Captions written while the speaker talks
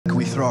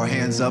throw our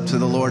hands up to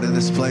the Lord in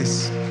this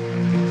place?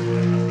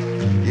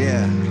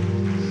 Yeah.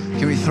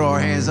 Can we throw our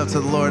hands up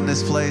to the Lord in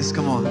this place?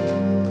 Come on.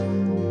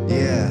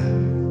 Yeah.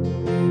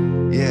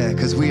 Yeah,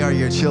 because we are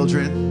your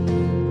children.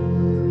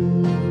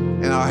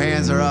 And our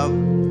hands are up,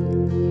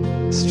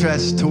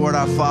 stretched toward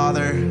our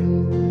Father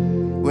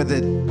with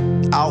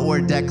an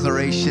outward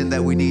declaration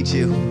that we need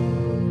you.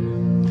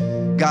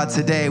 God,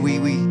 today we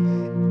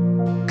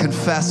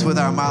confess with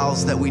our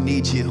mouths that we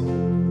need you.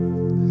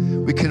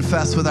 We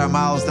confess with our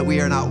mouths that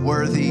we are not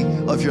worthy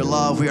of your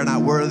love. We are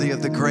not worthy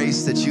of the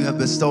grace that you have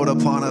bestowed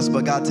upon us.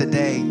 But God,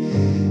 today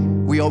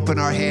we open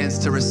our hands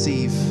to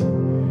receive.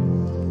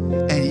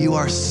 And you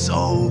are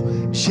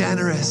so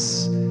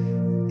generous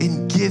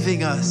in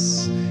giving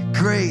us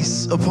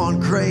grace upon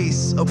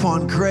grace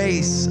upon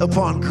grace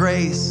upon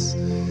grace.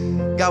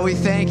 God, we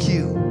thank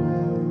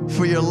you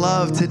for your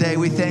love today.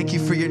 We thank you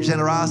for your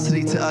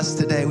generosity to us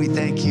today. We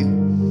thank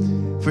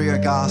you for your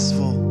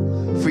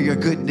gospel, for your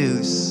good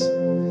news,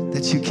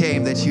 that you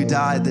came, that you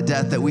died the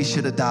death that we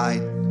should have died,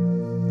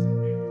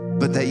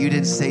 but that you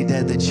didn't stay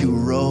dead, that you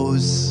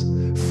rose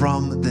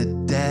from the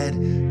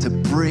dead to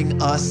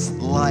bring us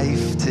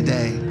life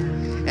today.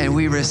 And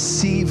we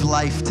receive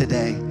life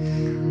today.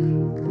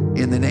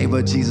 In the name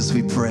of Jesus,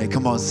 we pray.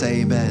 Come on,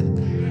 say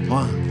amen. Come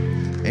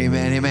on.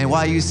 Amen, amen.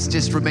 While you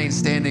just remain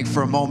standing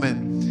for a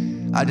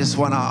moment, I just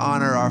want to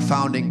honor our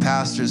founding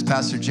pastors.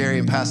 Pastor Jerry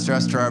and Pastor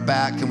Esther are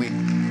back. Can we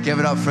give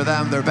it up for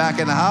them? They're back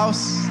in the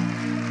house.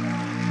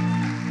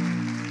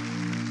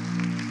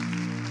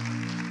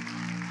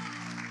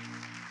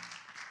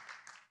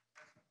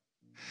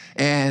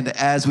 And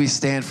as we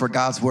stand for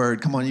God's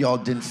word, come on, y'all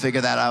didn't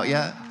figure that out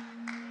yet?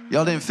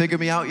 Y'all didn't figure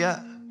me out yet?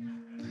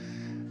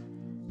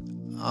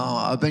 Oh,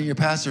 I've been your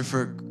pastor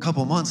for a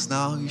couple months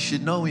now. You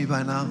should know me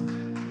by now.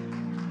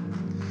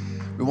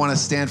 We want to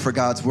stand for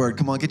God's word.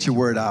 Come on, get your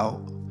word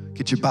out.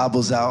 Get your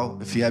Bibles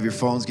out. If you have your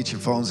phones, get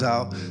your phones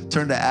out.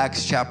 Turn to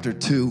Acts chapter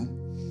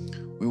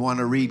 2. We want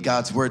to read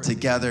God's word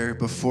together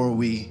before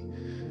we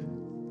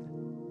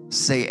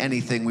say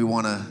anything. We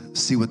want to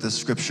see what the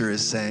scripture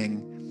is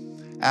saying.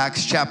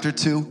 Acts chapter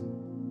 2.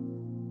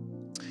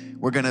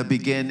 We're going to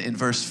begin in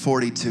verse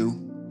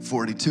 42,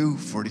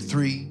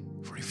 43,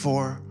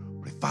 44,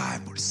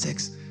 45,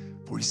 46,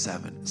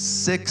 47.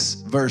 6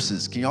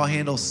 verses. Can y'all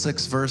handle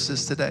 6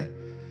 verses today?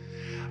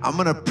 I'm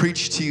going to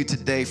preach to you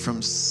today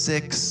from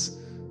 6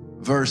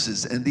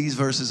 verses, and these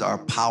verses are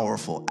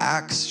powerful.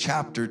 Acts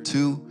chapter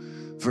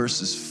 2,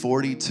 verses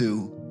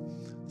 42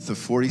 to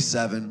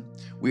 47.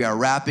 We are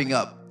wrapping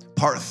up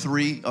part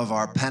 3 of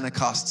our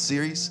Pentecost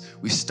series.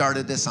 We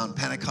started this on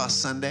Pentecost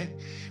Sunday.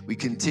 We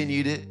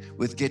continued it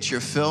with Get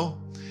Your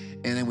Fill,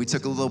 and then we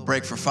took a little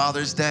break for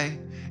Father's Day,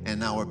 and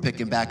now we're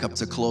picking back up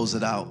to close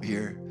it out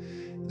here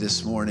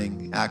this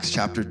morning. Acts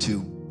chapter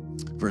 2,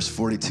 verse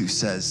 42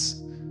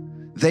 says,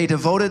 "They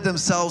devoted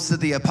themselves to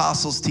the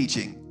apostles'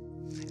 teaching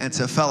and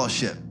to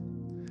fellowship,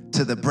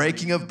 to the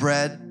breaking of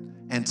bread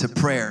and to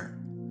prayer.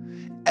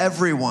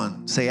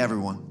 Everyone," say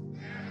everyone,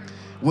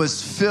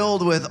 "was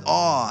filled with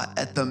awe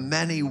at the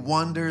many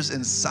wonders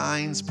and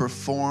signs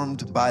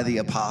performed by the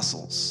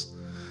apostles.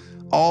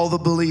 All the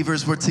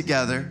believers were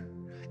together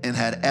and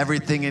had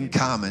everything in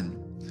common.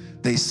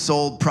 They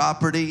sold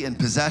property and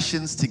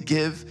possessions to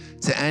give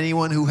to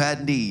anyone who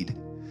had need.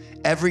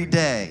 Every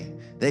day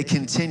they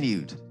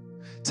continued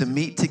to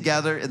meet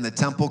together in the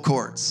temple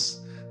courts.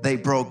 They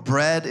broke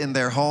bread in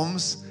their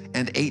homes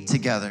and ate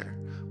together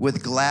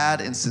with glad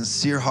and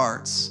sincere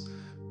hearts,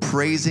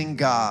 praising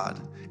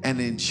God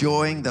and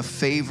enjoying the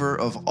favor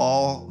of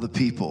all the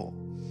people.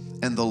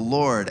 And the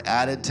Lord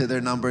added to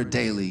their number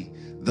daily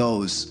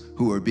those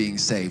who are being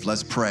saved."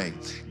 Let's pray.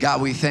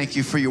 God, we thank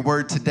you for your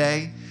word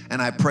today,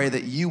 and I pray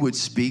that you would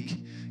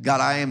speak.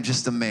 God, I am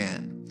just a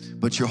man,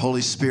 but your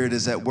Holy Spirit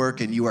is at work,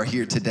 and you are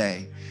here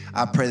today.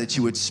 I pray that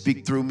you would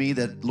speak through me,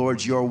 that,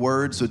 Lord, your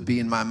words would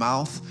be in my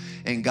mouth,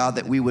 and God,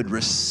 that we would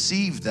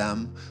receive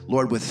them,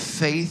 Lord, with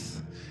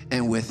faith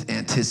and with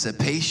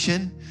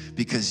anticipation,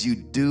 because you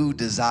do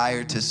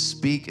desire to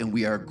speak, and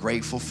we are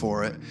grateful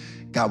for it.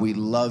 God, we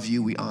love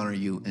you. We honor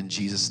you in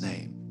Jesus'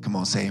 name. Come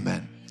on, say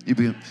amen.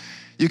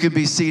 You can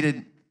be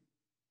seated.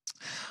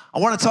 I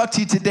want to talk to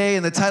you today,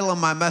 and the title of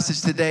my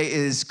message today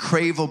is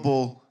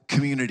Craveable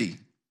Community.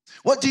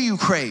 What do you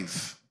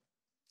crave?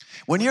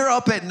 When you're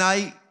up at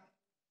night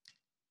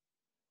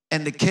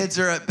and the kids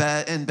are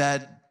in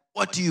bed,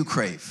 what do you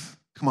crave?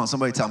 Come on,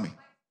 somebody tell me.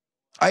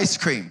 Ice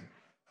cream.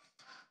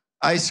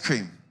 Ice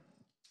cream.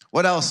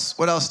 What else?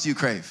 What else do you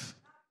crave?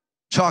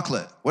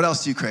 Chocolate. What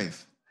else do you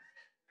crave?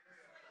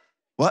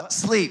 What?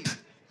 Sleep.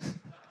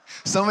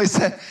 Somebody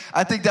said,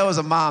 I think that was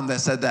a mom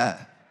that said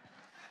that.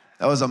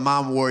 That was a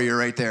mom warrior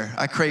right there.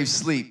 I crave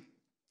sleep.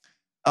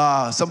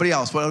 Somebody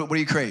else, what do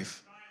you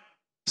crave?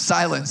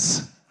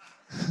 Silence.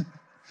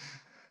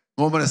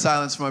 Moment of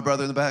silence for my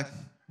brother in the back.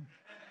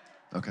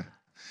 Okay.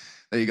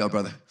 There you go,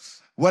 brother.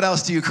 What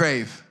else do you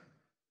crave?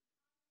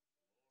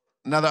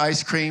 Another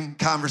ice cream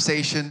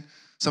conversation.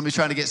 Somebody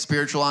trying to get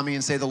spiritual on me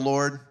and say the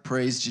Lord.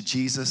 Praise you,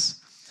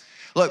 Jesus.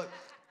 Look,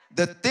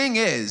 the thing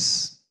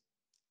is,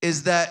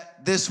 is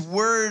that this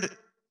word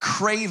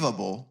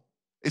craveable,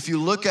 if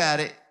you look at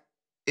it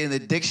in the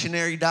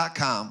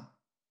dictionary.com,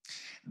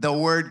 the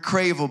word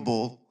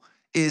craveable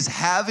is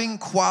having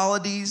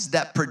qualities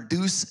that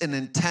produce an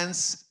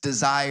intense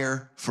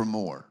desire for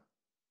more.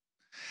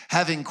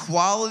 Having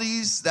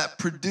qualities that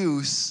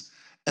produce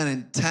an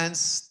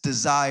intense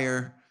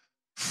desire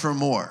for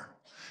more.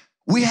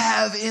 We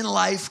have in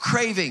life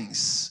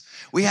cravings.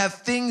 We have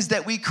things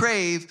that we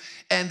crave,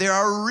 and there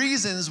are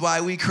reasons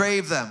why we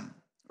crave them,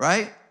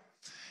 right?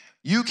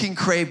 You can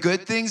crave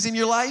good things in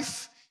your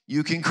life.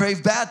 You can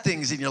crave bad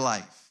things in your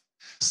life.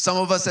 Some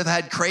of us have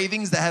had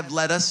cravings that have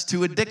led us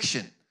to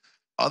addiction.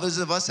 Others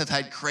of us have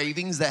had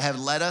cravings that have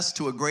led us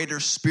to a greater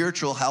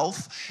spiritual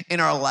health in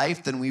our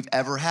life than we've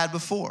ever had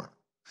before.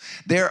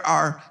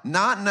 It's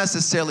not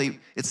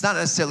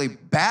necessarily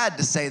bad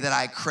to say that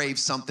I crave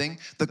something.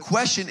 The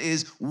question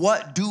is,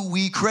 what do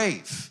we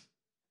crave?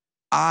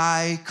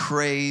 I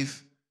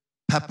crave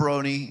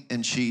pepperoni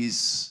and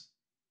cheese.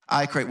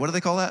 What do they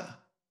call that?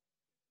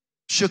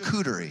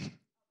 Charcuterie.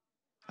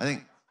 I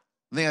think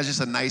that's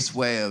just a nice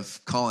way of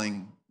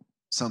calling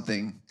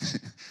something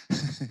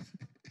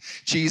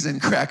cheese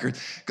and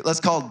crackers. Let's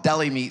call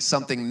deli meat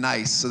something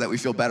nice so that we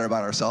feel better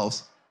about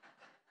ourselves.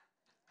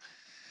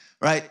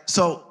 Right?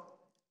 So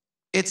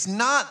it's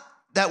not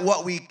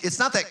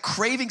that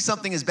craving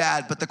something is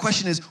bad, but the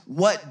question is,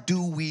 what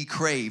do we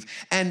crave?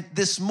 And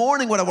this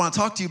morning, what I want to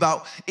talk to you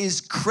about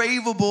is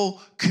craveable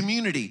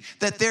community.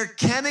 That there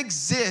can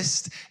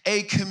exist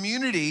a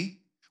community,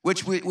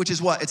 which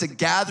is what? It's a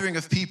gathering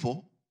of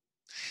people.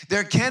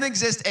 There can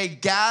exist a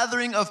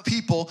gathering of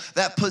people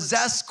that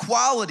possess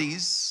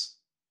qualities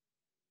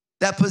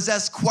that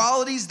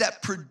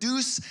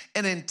produce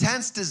an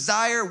intense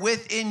desire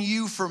within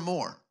you for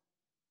more.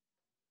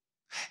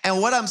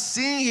 And what I'm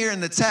seeing here in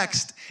the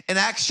text in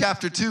Acts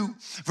chapter 2,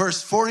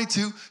 verse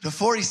 42 to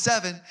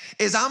 47,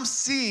 is I'm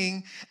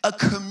seeing a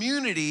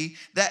community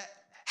that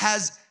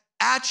has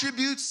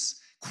attributes,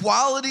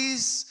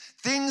 qualities,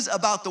 things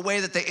about the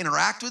way that they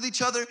interact with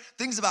each other,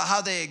 things about how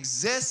they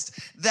exist,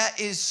 that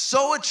is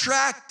so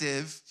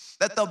attractive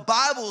that the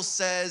Bible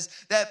says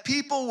that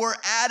people were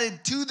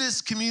added to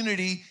this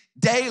community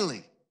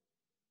daily.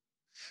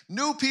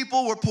 New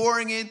people were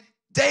pouring in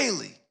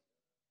daily.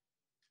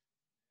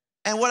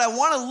 And what I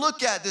want to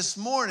look at this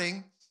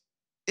morning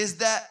is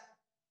that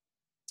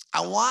I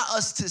want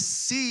us to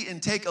see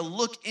and take a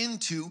look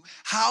into,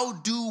 how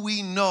do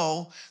we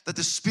know that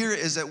the Spirit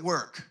is at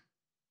work?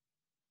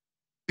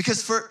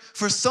 Because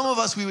for some of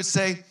us, we would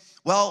say,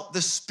 well,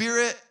 the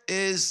Spirit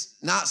is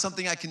not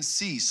something I can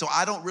see, so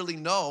I don't really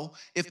know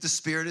if the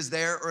Spirit is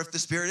there or if the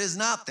Spirit is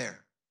not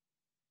there.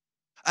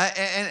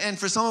 And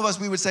for some of us,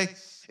 we would say,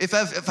 if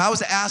I was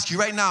to ask you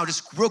right now,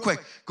 just real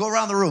quick, go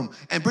around the room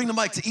and bring the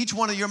mic to each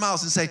one of your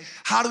mouths and say,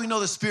 how do we know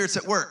the Spirit's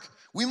at work?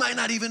 We might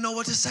not even know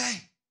what to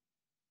say.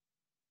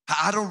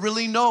 I don't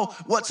really know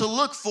what to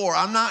look for.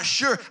 I'm not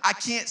sure. I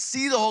can't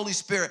see the Holy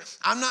Spirit.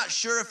 I'm not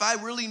sure if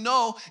I really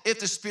know if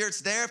the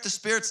Spirit's there, if the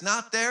Spirit's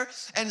not there.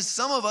 And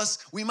some of us,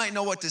 we might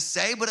know what to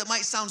say, but it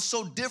might sound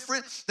so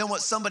different than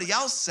what somebody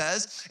else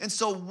says. And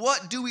so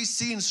what do we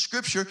see in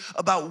Scripture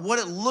about what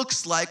it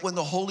looks like when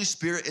the Holy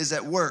Spirit is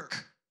at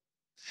work?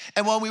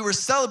 And while we were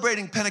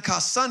celebrating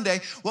Pentecost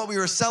Sunday, what we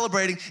were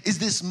celebrating is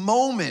this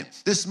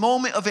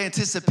moment of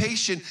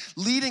anticipation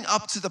leading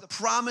up to the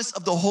promise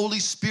of the Holy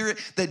Spirit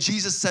that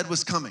Jesus said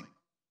was coming.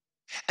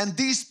 And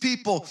these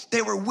people,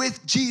 they were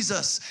with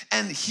Jesus,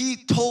 and he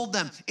told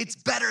them, it's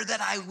better that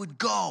I would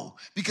go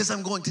because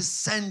I'm going to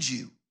send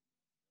you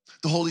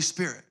the Holy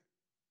Spirit.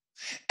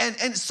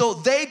 And so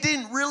they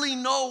didn't really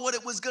know what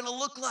it was going to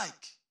look like.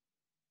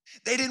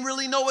 They didn't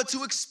really know what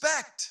to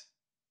expect.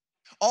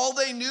 All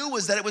they knew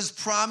was that it was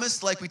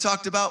promised, like we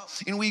talked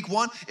about in week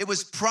 1. It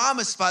was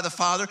promised by the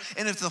Father.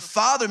 And if the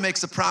Father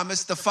makes a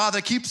promise, the Father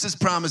keeps his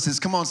promises.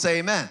 Come on, say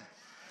amen.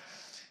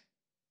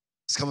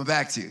 It's coming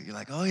back to you. You're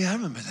like, oh yeah, I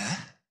remember that.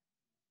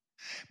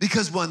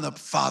 Because when the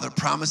Father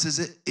promises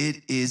it,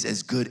 it is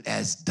as good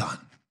as done.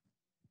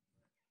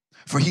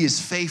 For he is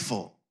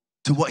faithful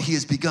to what he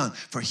has begun.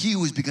 For he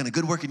who has begun a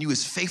good work in you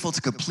is faithful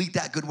to complete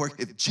that good work.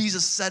 If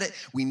Jesus said it,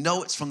 we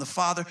know it's from the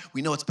Father.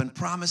 We know it's been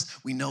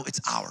promised. We know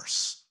it's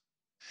ours.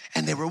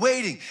 And they were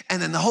waiting.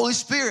 And then the Holy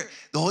Spirit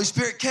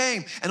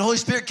came. And the Holy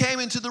Spirit came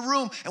into the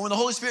room. And when the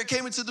Holy Spirit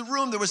came into the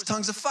room, there was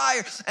tongues of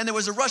fire. And there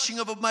was a rushing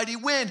of a mighty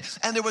wind.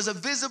 And there was a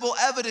visible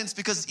evidence,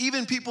 because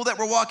even people that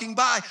were walking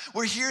by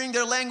were hearing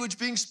their language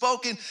being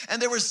spoken. And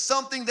there was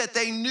something that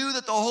they knew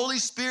that the Holy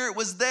Spirit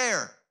was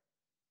there.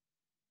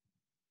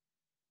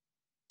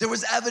 There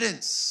was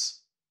evidence.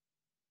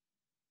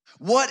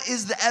 What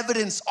is the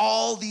evidence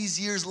all these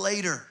years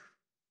later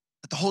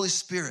that the Holy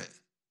Spirit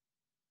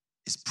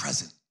is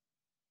present?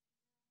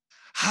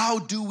 How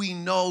do we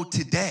know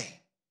today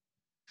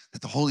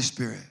that the Holy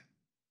Spirit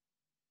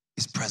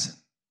is present?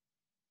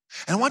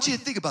 And I want you to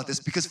think about this,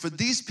 because for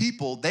these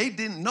people, they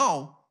didn't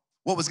know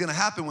what was going to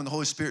happen when the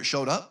Holy Spirit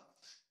showed up.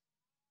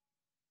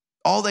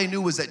 All they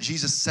knew was that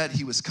Jesus said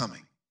he was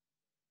coming.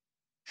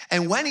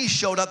 And when he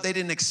showed up, they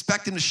didn't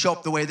expect him to show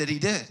up the way that he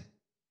did.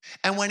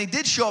 And when he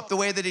did show up the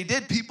way that he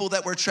did, people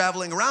that were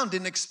traveling around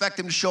didn't expect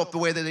him to show up the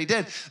way that he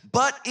did.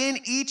 But in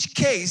each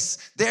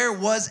case, there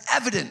was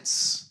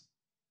evidence.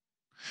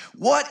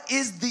 What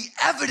is the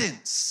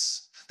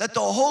evidence that the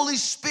Holy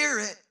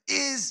Spirit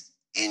is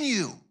in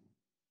you?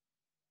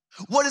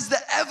 What is the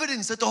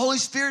evidence that the Holy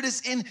Spirit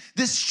is in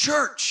this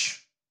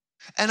church?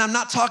 And I'm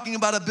not talking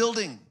about a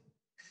building.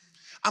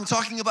 I'm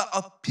talking about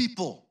a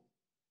people.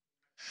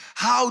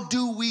 How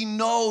do we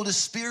know the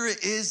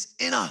Spirit is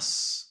in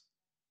us?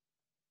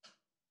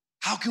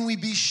 How can we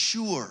be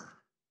sure?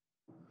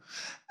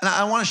 And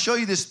I want to show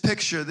you this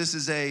picture. This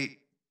is a,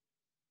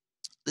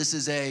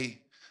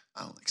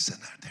 I don't like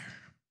send that there.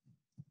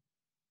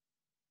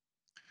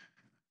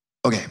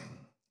 Okay,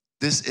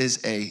 this is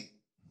a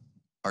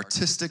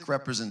artistic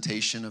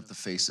representation of the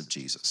face of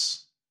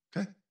Jesus,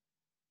 okay?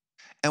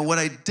 And what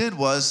I did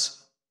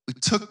was, we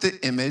took the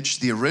image,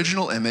 the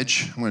original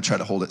image, I'm gonna try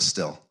to hold it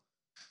still.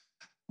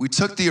 We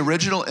took the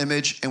original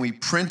image and we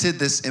printed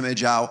this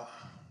image out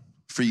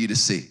for you to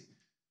see.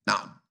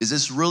 Now, is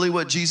this really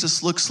what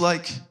Jesus looks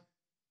like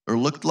or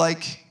looked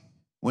like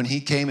when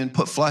he came and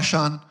put flesh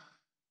on?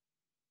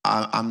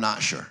 I'm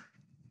not sure.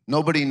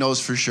 Nobody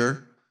knows for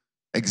sure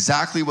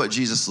exactly what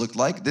Jesus looked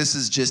like. This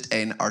is just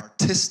an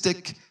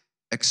artistic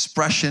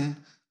expression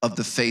of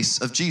the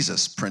face of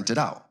Jesus printed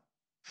out.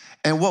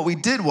 And what we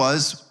did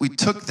was we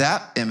took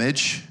that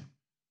image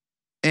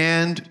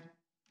and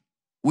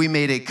we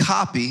made a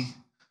copy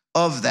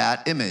of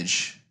that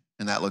image,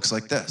 and that looks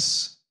like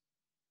this.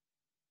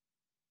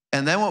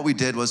 And then what we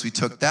did was we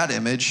took that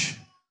image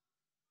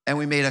and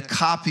we made a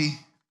copy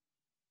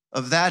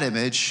of that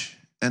image,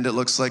 and it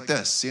looks like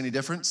this. See any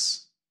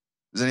difference?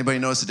 Does anybody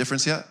notice a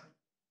difference yet?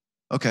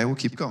 Okay, we'll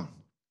keep going.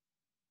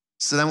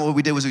 So then what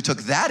we did was we took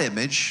that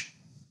image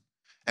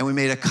and we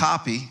made a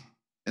copy,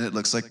 and it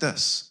looks like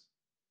this.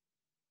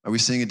 Are we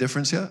seeing a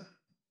difference yet?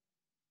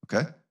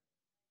 Okay.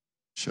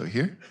 Show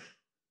here.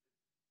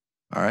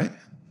 All right.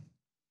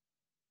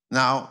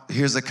 Now,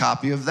 here's a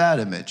copy of that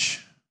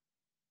image.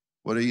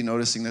 What are you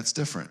noticing that's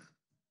different?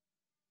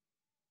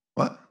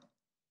 What?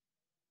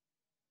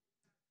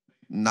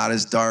 Not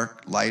as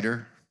dark,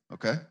 lighter,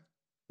 okay?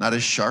 Not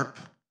as sharp,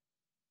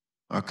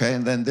 okay?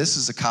 And then this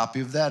is a copy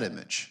of that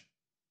image.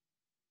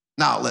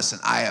 Now, listen,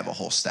 I have a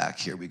whole stack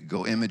here. We could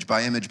go image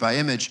by image by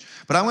image,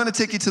 but I'm gonna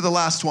take you to the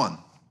last one.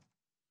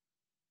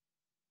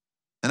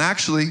 And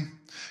actually,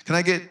 can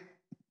I get,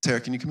 Tara,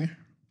 can you come here?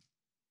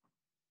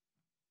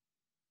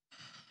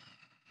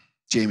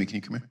 Jamie, can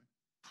you come here?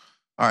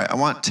 All right, I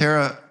want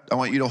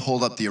you to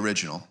hold up the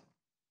original.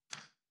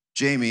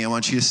 Jamie, I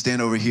want you to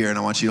stand over here and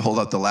I want you to hold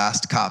up the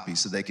last copy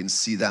so they can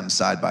see them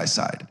side by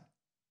side.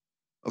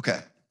 Okay.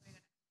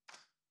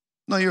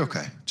 No, you're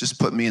okay. Just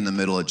put me in the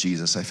middle of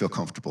Jesus. I feel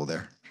comfortable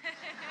there.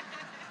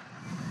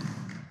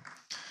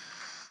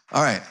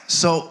 All right,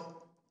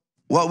 so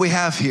what we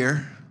have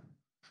here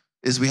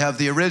is we have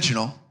the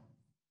original,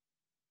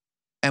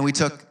 and we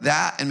took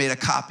that and made a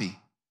copy.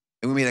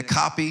 And we made a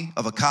copy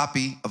of a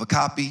copy of a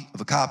copy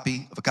of a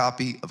copy of a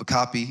copy of a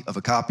copy of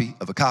a copy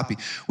of a copy,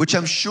 which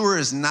I'm sure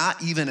is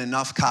not even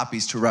enough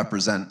copies to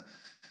represent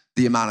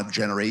the amount of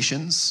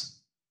generations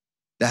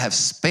that have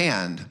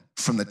spanned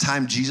from the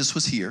time Jesus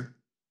was here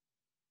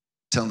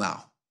till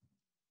now.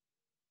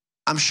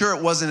 I'm sure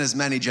it wasn't as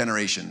many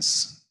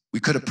generations. We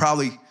could have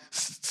probably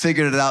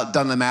figured it out,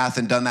 done the math,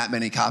 and done that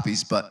many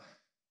copies, but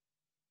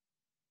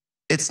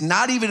it's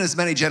not even as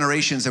many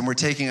generations, and we're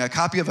taking a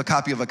copy of a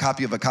copy of a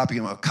copy of a copy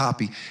of a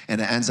copy, and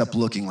it ends up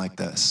looking like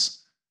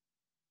this.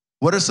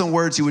 What are some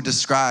words you would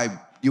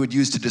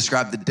use to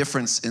describe the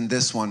difference in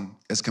this one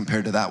as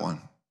compared to that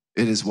one?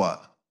 It is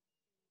what?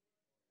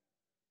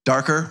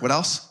 Darker, what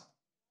else?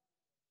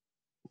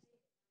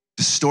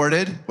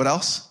 Distorted, what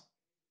else?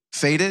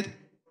 Faded,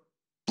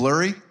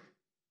 blurry.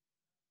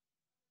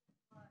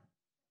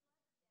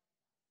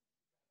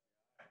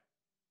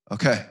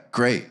 Okay,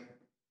 great.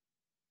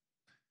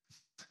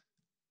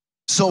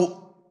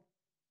 So,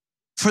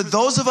 for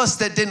those of us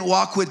that didn't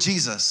walk with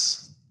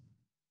Jesus,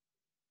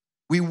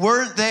 we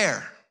weren't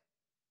there.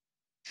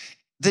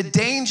 The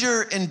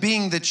danger in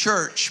being the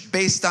church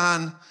based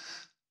on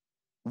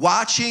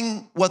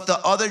watching what the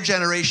other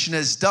generation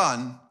has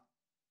done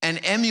and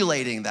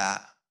emulating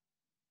that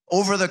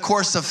over the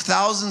course of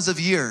thousands of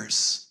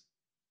years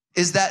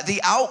is that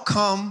the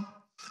outcome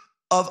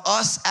of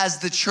us as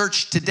the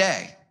church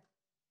today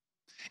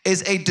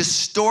is a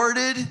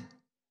distorted,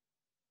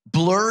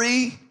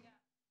 blurry,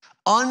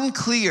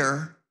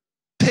 unclear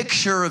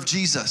picture of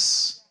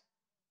Jesus.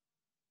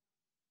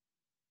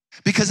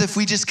 Because if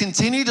we just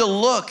continue to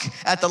look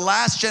at the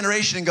last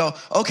generation and go,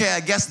 okay,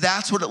 I guess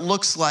that's what it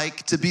looks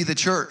like to be the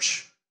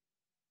church,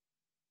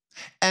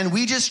 and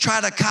we just try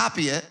to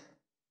copy it,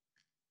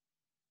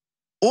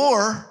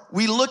 or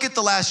we look at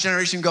the last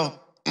generation and go,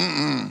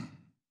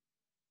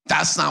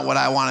 that's not what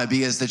I want to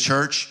be as the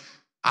church.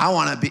 I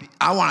want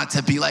it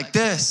to be like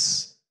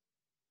this.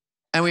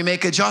 And we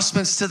make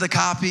adjustments to the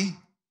copy.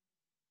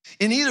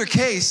 In either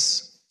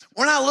case,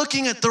 we're not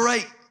looking at the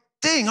right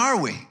thing, are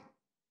we?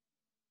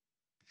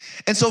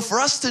 And so for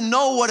us to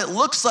know what it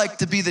looks like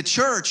to be the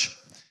church,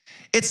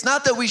 It's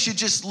not that we should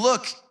just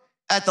look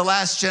at the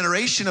last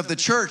generation of the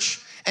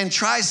church and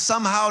try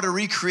somehow to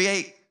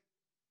recreate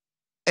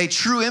a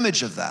true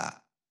image of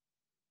that.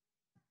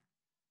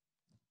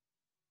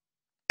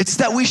 It's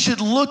that we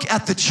should look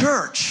at the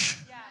church,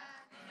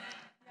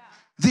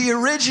 the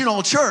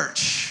original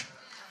church,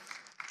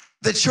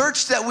 the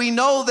church that we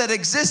know that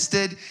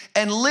existed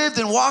and lived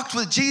and walked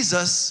with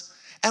Jesus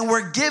and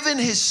were given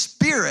his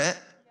spirit.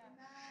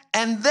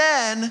 And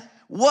then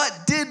what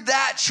did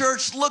that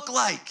church look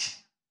like?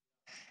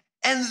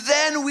 And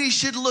then we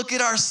should look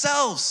at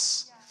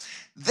ourselves.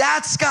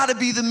 That's got to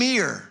be the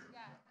mirror.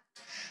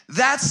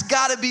 That's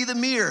got to be the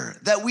mirror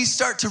that we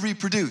start to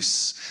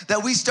reproduce,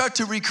 that we start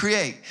to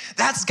recreate.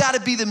 That's got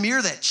to be the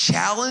mirror that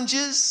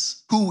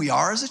challenges who we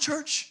are as a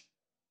church.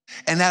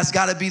 And that's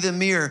got to be the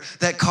mirror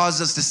that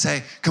causes us to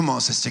say, come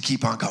on, sister,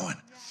 keep on going.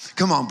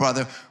 Come on,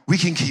 brother, we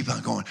can keep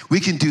on going. We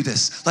can do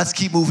this. Let's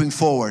keep moving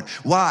forward.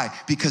 Why?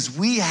 Because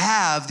we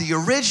have the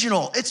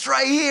original. It's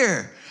right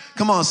here.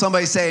 Come on,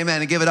 somebody say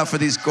amen and give it up for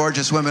these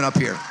gorgeous women up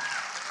here.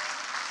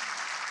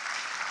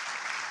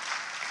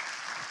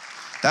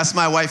 That's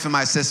my wife and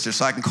my sister,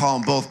 so I can call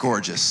them both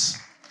gorgeous.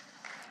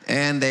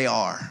 And they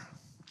are.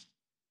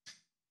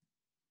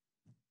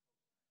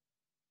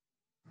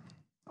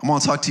 I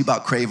want to talk to you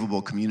about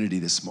Craveable community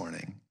this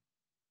morning.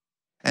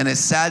 And it's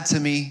sad to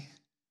me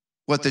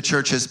what the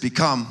church has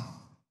become.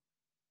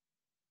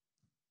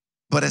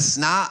 But it's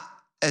not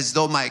as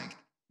though my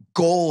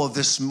goal of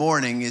this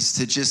morning is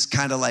to just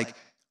kind of like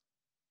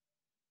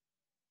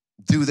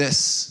do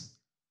this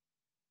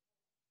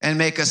and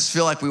make us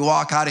feel like we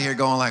walk out of here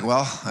going like,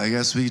 well, I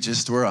guess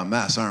we're a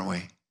mess, aren't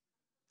we?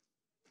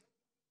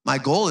 My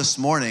goal this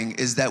morning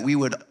is that we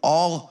would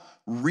all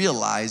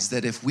realize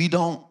that if we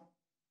don't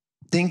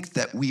think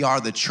that we are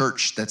the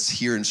church that's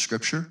here in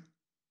Scripture,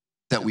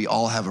 that we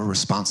all have a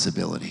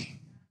responsibility.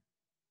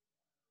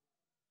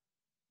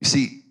 You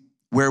see,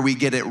 where we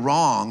get it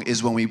wrong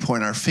is when we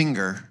point our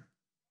finger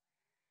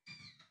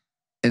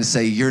and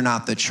say, you're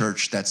not the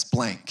church that's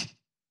blank.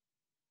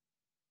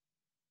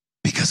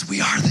 Because we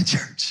are the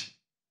church.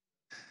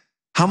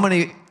 How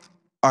many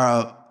are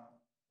a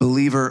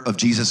believer of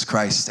Jesus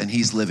Christ and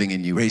he's living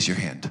in you? Raise your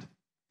hand.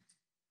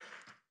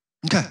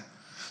 Okay.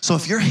 So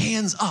if your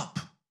hand's up,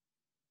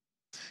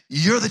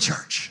 you're the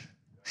church.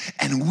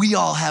 And we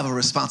all have a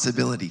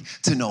responsibility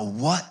to know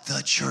what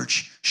the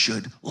church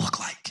should look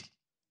like.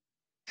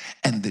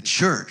 And the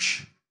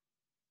church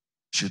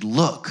should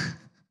look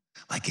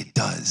like it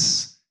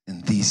does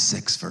in these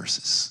 6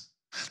 verses.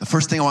 The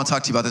first thing I want to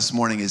talk to you about this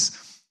morning is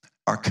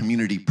our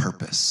community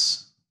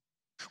purpose.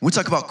 When we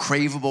talk about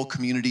Craveable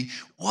community,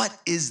 what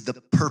is the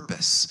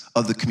purpose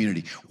of the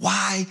community?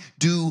 Why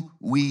do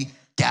we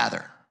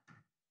gather?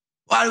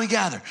 Why do we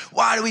gather?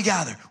 Why do we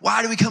gather?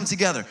 Why do we come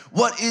together?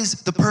 What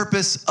is the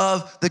purpose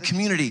of the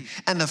community?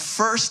 And the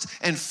first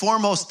and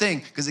foremost thing,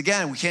 because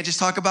again, we can't just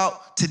talk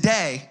about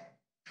today.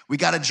 We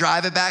got to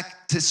drive it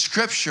back to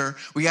Scripture.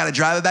 We got to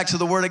drive it back to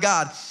the Word of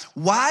God.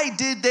 Why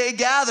did they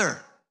gather?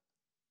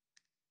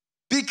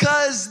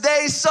 Because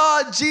they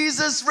saw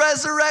Jesus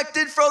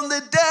resurrected from the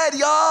dead,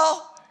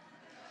 y'all.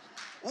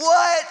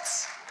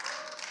 What?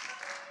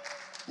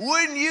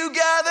 Wouldn't you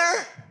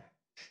gather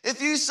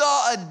if you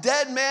saw a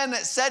dead man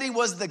that said he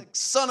was the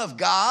Son of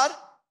God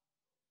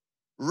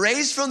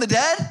raised from the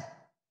dead?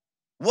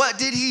 What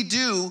did he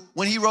do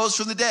when he rose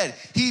from the dead?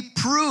 He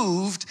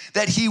proved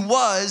that he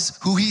was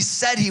who he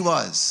said he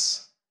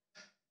was.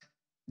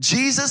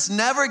 Jesus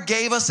never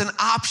gave us an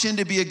option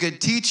to be a good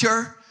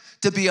teacher,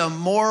 to be a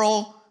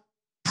moral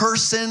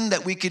person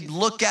that we could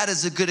look at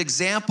as a good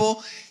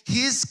example.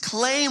 His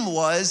claim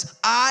was,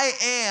 I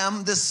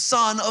am the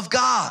Son of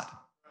God.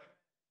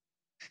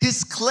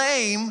 His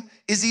claim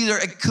is either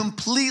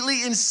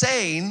completely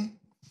insane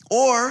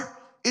or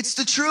it's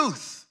the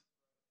truth.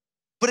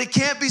 But it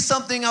can't be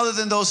something other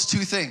than those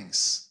two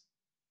things.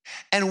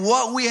 And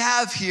what we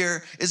have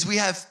here is we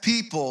have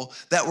people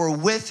that were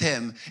with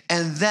him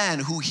and then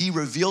who he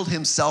revealed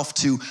himself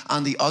to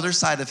on the other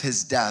side of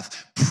his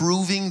death,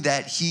 proving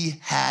that he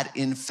had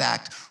in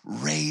fact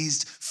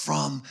raised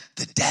from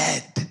the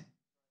dead.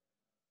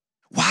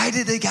 Why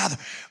did they gather?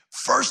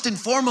 First and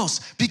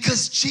foremost,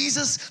 because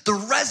Jesus, the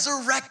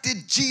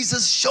resurrected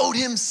Jesus, showed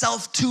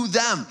himself to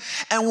them.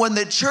 And when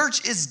the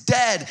church is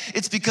dead,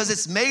 it's because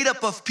it's made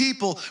up of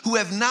people who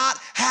have not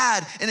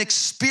had an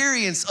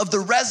experience of the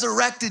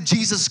resurrected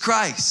Jesus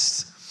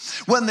Christ.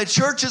 When the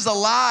church is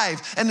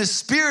alive and the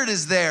Spirit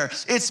is there,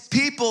 it's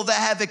people that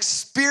have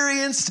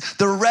experienced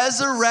the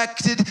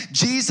resurrected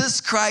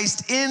Jesus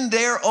Christ in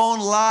their own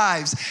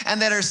lives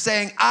and that are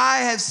saying, I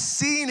have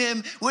seen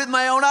him with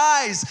my own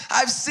eyes.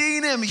 I've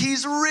seen him.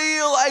 He's real.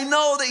 I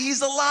know that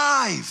he's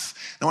alive.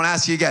 I want to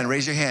ask you again,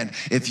 raise your hand.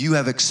 If you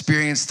have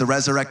experienced the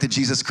resurrected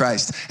Jesus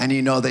Christ and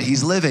you know that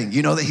he's living,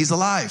 you know that he's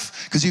alive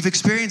because you've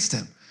experienced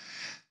him.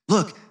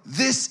 Look,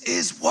 this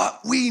is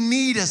what we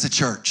need as a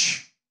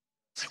church.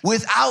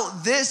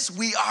 Without this,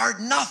 we are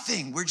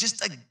nothing. We're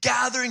just a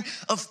gathering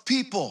of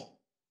people.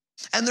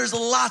 And there's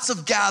lots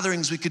of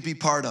gatherings we could be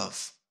part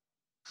of.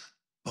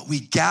 But we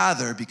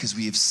gather because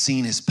we have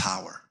seen his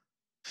power.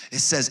 It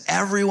says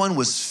everyone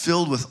was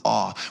filled with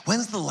awe.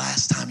 When's the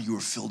last time you were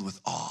filled with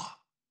awe?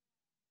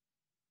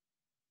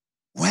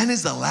 When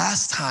is the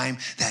last time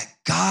that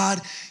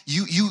God,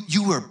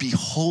 you were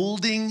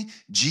beholding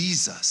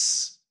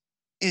Jesus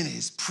in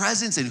his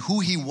presence and who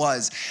he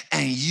was,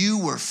 and you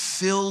were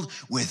filled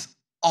with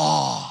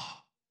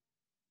awe?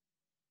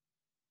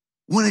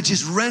 When it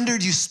just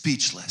rendered you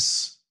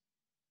speechless.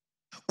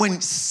 When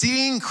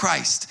seeing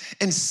Christ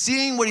and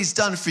seeing what he's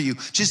done for you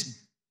just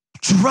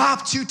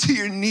dropped you to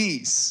your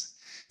knees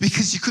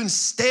because you couldn't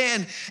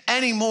stand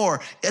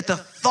anymore at the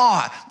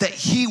thought that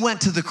he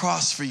went to the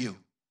cross for you,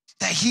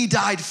 that he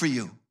died for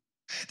you.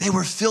 They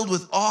were filled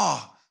with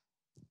awe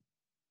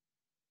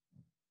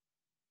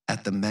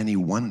at the many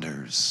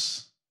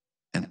wonders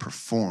that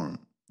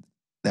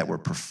were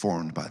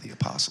performed by the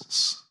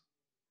apostles.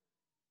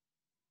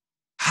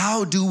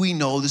 How do we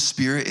know the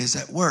Spirit is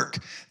at work?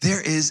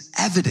 There is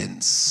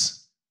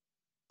evidence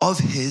of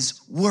his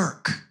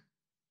work.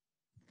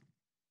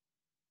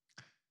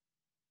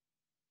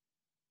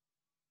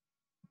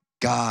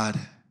 God,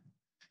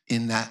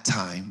 in that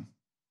time,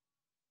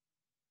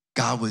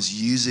 God was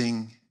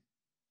using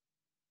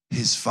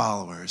his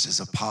followers, his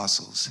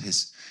apostles,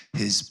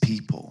 his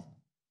people,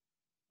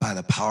 by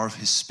the power of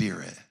his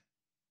Spirit,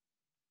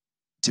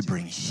 to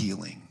bring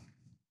healing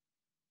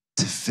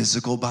to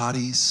physical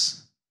bodies,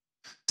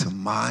 to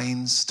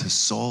minds, to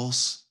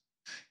souls.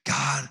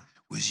 God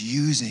was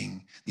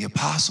using the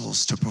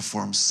apostles to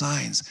perform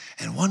signs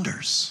and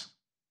wonders.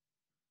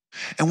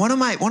 And one of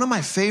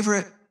my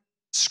favorite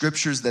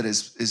scriptures that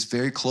is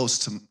very close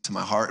to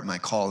my heart and my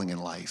calling in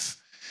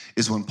life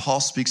is when Paul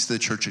speaks to the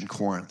church in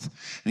Corinth.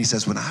 And he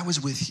says, when I was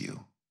with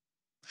you,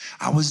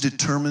 I was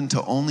determined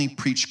to only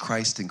preach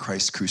Christ and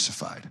Christ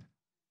crucified.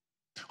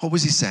 What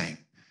was he saying?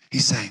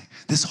 He's saying,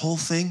 this whole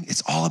thing,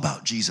 it's all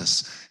about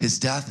Jesus, his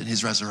death and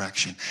his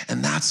resurrection.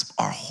 And that's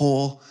our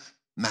whole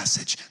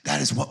message.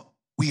 That is what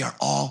we are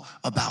all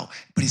about.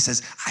 But he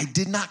says, I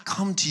did not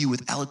come to you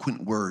with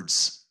eloquent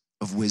words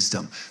of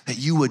wisdom, that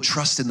you would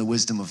trust in the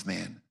wisdom of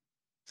man.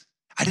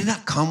 I did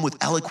not come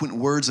with eloquent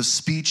words of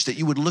speech that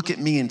you would look at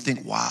me and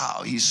think,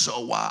 wow, he's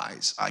so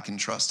wise, I can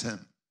trust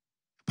him.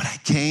 But I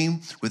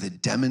came with a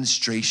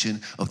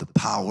demonstration of the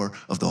power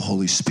of the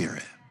Holy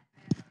Spirit.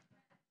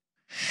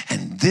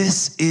 And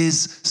this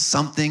is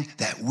something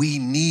that we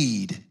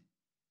need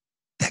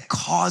that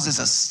causes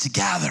us to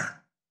gather.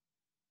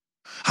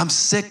 I'm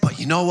sick, but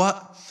you know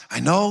what? I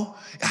know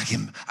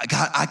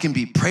I can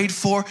be prayed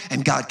for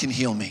and God can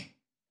heal me.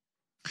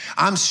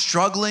 I'm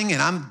struggling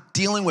and I'm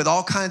dealing with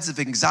all kinds of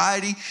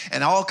anxiety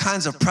and all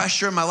kinds of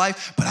pressure in my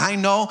life, but I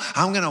know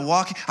I'm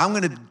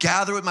going to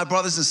gather with my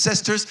brothers and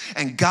sisters,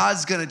 and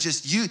God's going to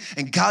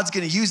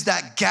use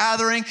that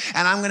gathering,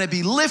 and I'm going to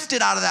be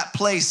lifted out of that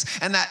place,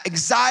 and that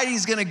anxiety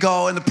is going to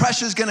go, and the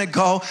pressure is going to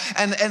go,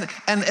 and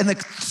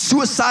the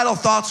suicidal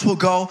thoughts will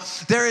go.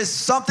 There is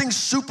something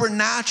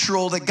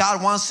supernatural that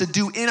God wants to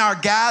do in our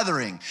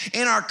gathering,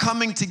 in our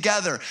coming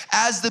together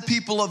as the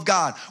people of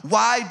God.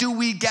 Why do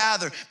we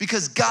gather?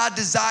 Because God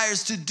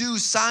desires to do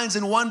signs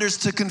and wonders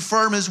to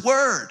confirm his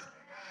word.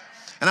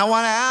 And I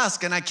want to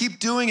ask, and I keep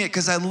doing it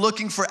because I'm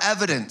looking for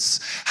evidence.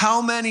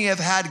 How many have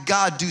had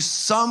God do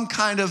some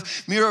kind of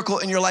miracle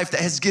in your life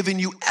that has given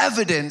you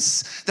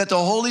evidence that the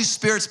Holy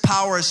Spirit's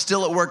power is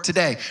still at work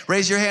today?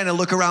 Raise your hand and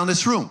look around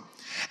this room.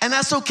 And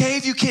that's okay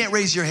if you can't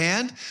raise your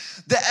hand.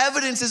 The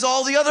evidence is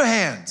all the other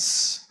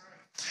hands.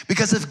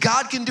 Because if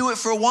God can do it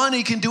for one,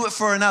 he can do it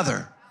for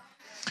another.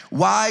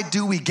 Why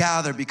do we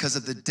gather? Because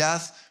of the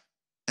death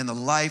and the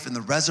life and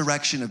the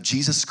resurrection of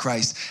Jesus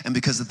Christ, and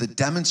because of the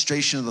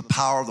demonstration of the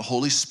power of the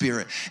Holy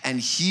Spirit. And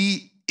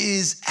he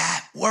is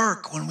at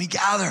work when we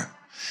gather.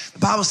 The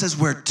Bible says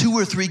where two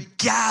or three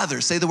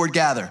gather, say the word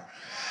gather.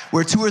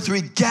 Where two or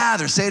three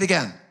gather, say it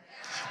again.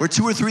 Where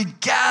two or three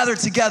gather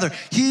together,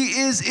 he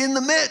is in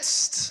the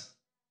midst.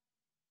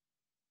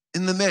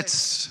 In the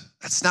midst.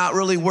 That's not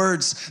really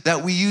words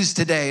that we use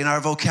today in our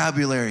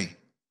vocabulary.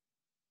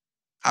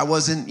 I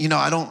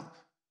don't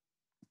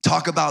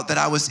talk about that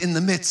I was in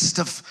the midst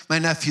of my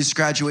nephew's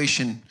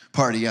graduation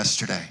party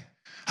yesterday.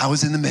 I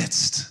was in the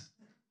midst.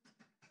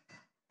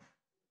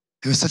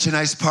 It was such a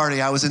nice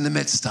party I was in the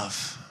midst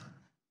of.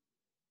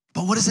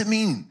 But what does it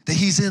mean that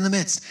he's in the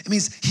midst? It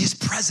means he's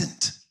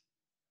present.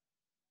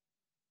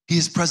 He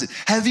is present.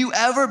 Have you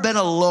ever been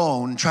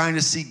alone trying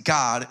to seek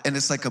God and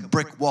it's like a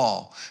brick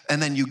wall,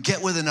 and then you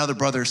get with another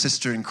brother or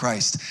sister in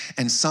Christ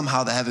and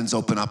somehow the heavens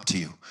open up to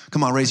you?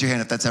 Come on, raise your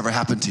hand if that's ever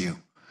happened to you.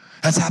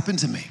 That's happened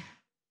to me.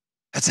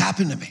 That's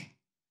happened to me.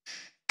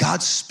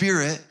 God's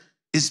Spirit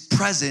is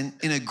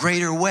present in a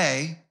greater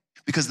way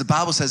because the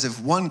Bible says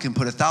if one can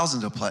put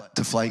 1,000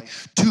 to flight,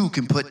 two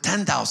can put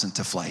 10,000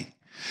 to flight.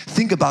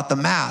 Think about the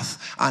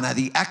math on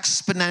the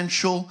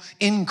exponential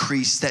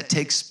increase that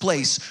takes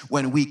place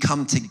when we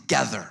come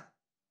together.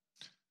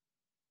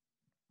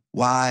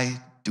 Why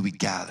do we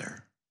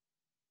gather?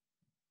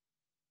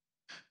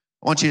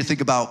 I want you to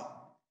think about,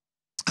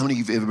 how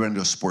many of you have ever been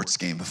to a sports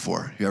game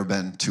before? Have you ever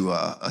been to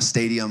a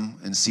stadium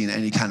and seen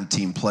any kind of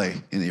team play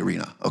in the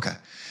arena? Okay.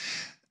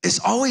 It's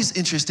always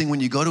interesting when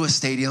you go to a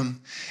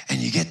stadium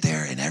and you get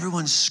there and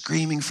everyone's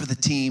screaming for the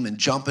team and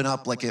jumping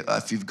up like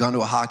if you've gone to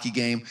a hockey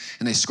game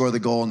and they score the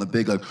goal and the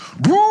big like,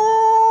 woo!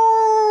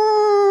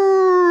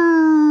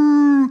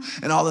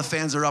 And all the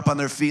fans are up on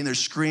their feet and they're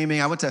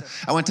screaming. I went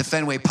to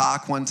Fenway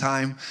Park one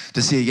time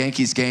to see a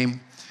Yankees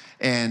game,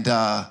 and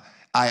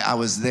I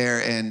was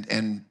there,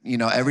 and you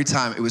know, every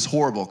time it was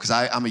horrible because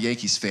I'm a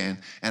Yankees fan,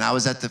 and I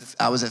was at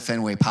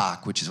Fenway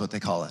Park, which is what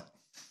they call it,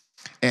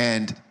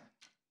 and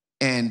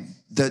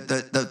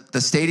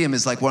the stadium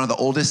is like one of the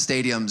oldest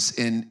stadiums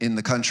in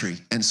the country,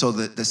 and so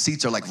the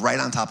seats are like right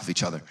on top of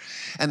each other.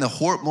 And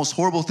the most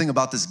horrible thing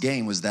about this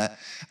game was that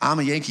I'm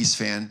a Yankees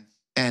fan,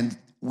 and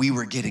we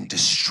were getting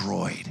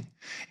destroyed.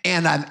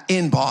 And I'm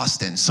in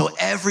Boston, so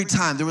every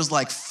time there was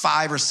like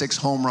 5 or 6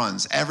 home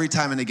runs. Every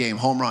time in the game,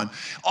 home run.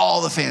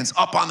 All the fans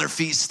up on their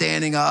feet,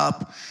 standing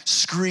up,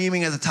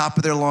 screaming at the top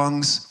of their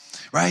lungs,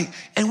 right?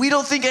 And we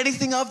don't think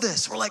anything of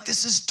this. We're like,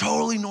 this is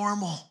totally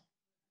normal.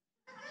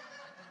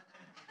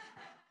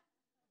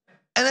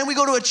 And then we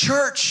go to a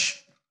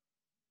church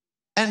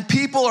and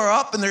people are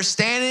up and they're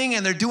standing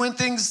and they're doing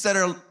things that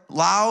are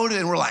loud,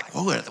 and we're like,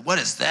 what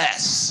is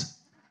this?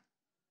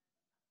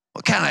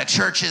 What kind of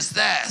church is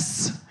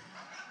this?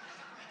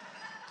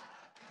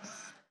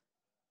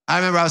 I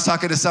remember I was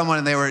talking to someone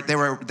and they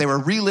were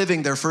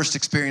reliving their first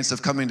experience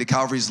of coming to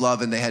Calvary's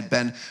Love, and they had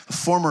been a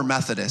former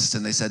Methodist,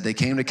 and they said they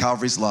came to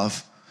Calvary's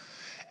Love.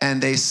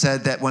 And they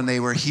said that when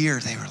they were here,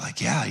 they were like,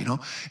 yeah, you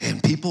know,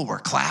 and people were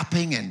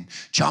clapping and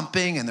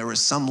jumping, and there was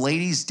some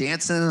ladies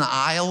dancing in the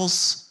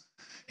aisles.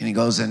 And he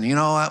goes, and you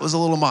know, that was a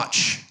little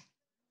much.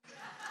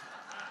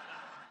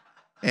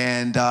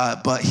 And,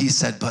 but he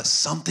said, but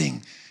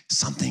something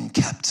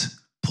kept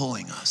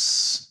pulling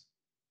us.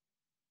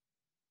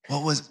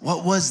 What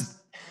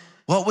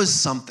was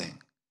something?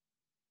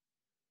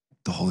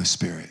 The Holy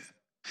Spirit.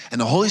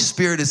 And the Holy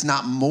Spirit is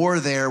not more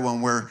there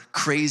when we're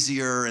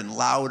crazier and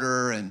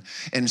louder and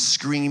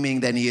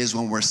screaming than he is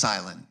when we're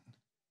silent.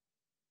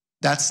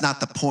 That's not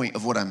the point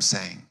of what I'm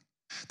saying.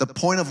 The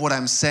point of what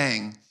I'm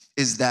saying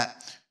is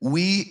that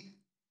we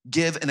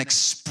give an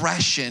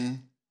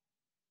expression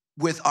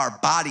with our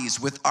bodies,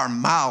 with our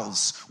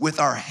mouths, with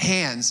our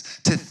hands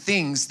to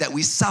things that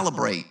we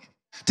celebrate,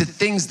 to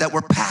things that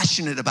we're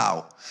passionate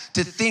about,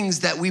 to things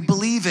that we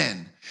believe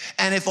in.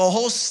 And if a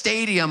whole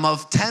stadium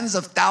of tens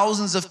of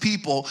thousands of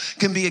people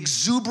can be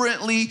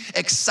exuberantly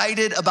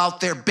excited about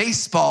their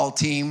baseball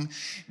team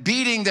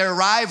beating their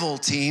rival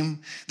team,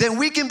 then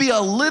we can be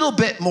a little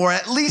bit more,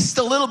 at least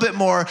a little bit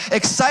more,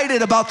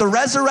 excited about the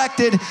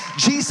resurrected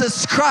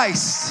Jesus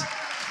Christ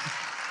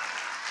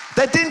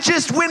that didn't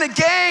just win a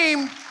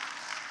game,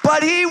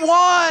 but he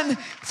won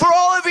for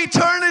all of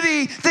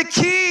eternity the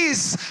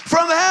keys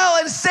from hell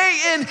and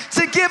Satan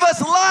to give us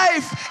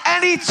life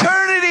and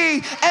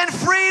eternity and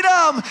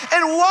freedom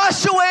and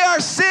wash away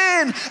our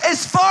sin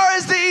as far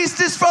as the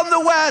east is from the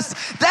west.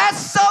 That's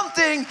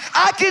something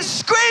I can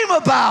scream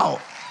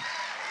about.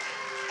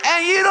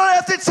 And you don't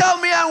have to tell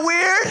me I'm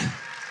weird.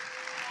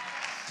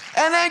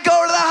 And then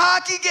go to the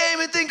hockey game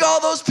and think all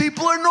those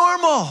people are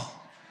normal.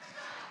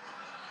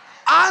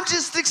 I'm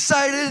just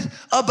excited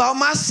about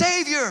my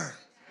Savior,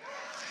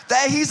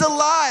 that he's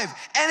alive,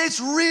 and it's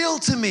real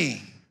to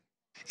me.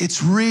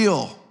 It's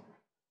real.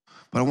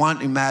 But I want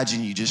to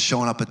imagine you just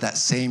showing up at that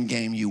same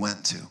game you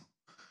went to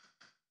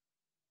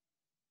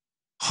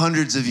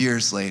hundreds of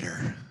years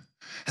later,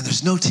 and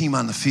there's no team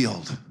on the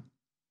field.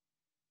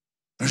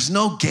 There's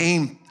no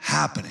game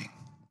happening,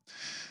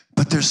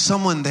 but there's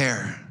someone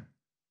there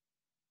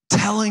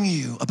telling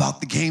you about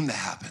the game that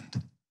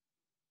happened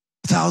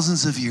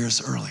thousands of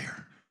years earlier.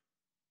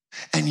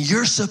 And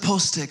you're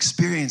supposed to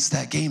experience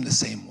that game the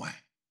same way.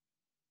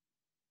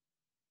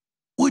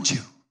 Would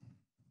you?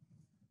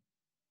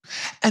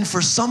 And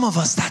for some of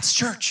us, that's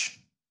church.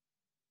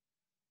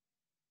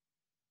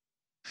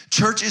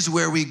 Church is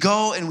where we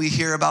go and we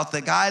hear about the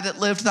guy that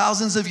lived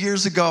thousands of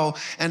years ago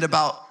and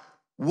about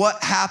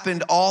what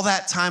happened all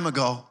that time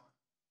ago.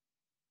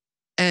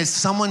 And it's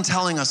someone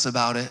telling us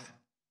about it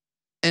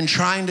and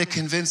trying to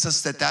convince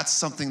us that that's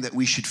something that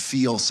we should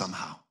feel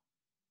somehow,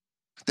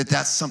 that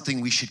that's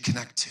something we should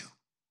connect to.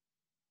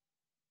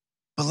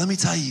 But let me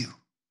tell you,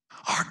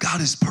 our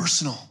God is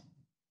personal.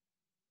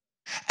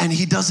 And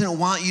he doesn't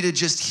want you to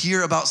just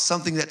hear about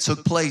something that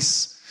took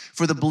place.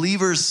 For the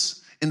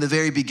believers in the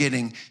very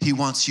beginning, he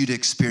wants you to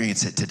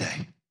experience it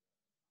today.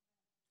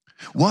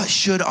 What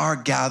should our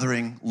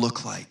gathering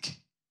look like?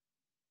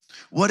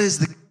 What is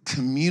the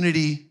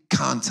community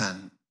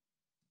content?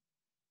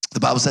 The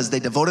Bible says they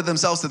devoted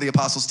themselves to the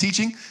apostles'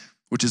 teaching,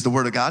 which is the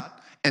word of God,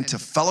 and to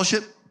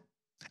fellowship,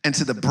 and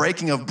to the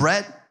breaking of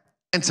bread,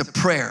 and to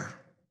prayer.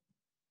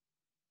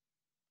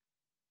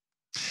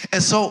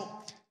 And so,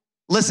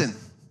 listen,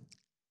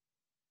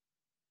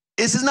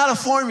 this is not a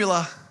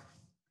formula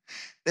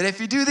that if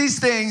you do these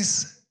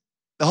things,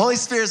 the Holy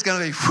Spirit's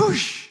gonna be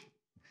whoosh.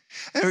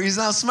 And the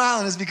reason I'm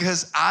smiling is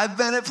because I've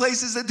been at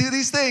places that do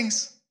these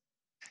things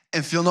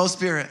and feel no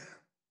spirit.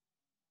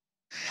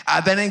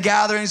 I've been in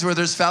gatherings where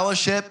there's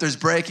fellowship, there's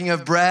breaking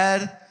of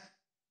bread,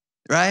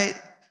 right?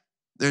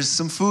 There's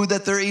some food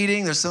that they're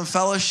eating. There's some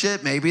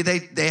fellowship. Maybe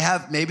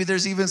maybe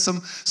there's even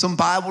some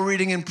Bible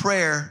reading and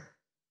prayer,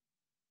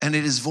 and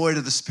it is void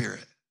of the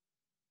Spirit.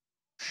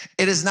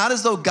 It is not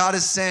as though God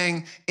is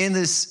saying in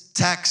this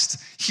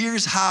text,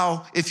 here's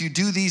how, if you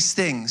do these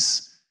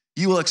things,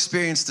 you will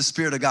experience the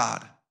Spirit of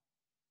God.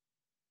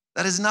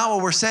 That is not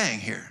what we're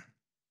saying here.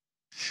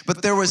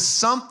 But there was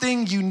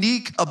something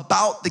unique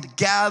about the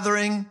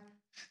gathering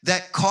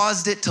that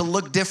caused it to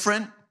look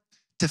different,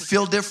 to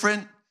feel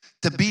different,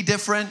 to be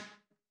different.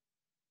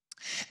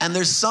 And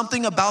there's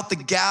something about the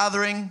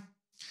gathering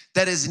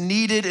that is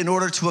needed in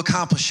order to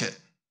accomplish it.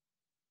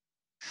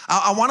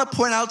 I want to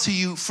point out to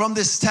you from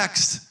this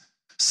text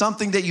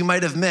something that you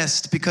might have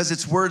missed, because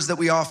it's words that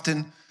we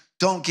often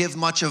don't give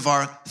much of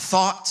our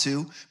thought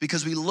to,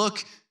 because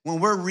when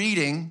we're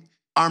reading,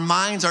 our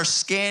minds are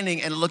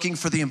scanning and looking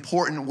for the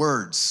important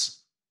words.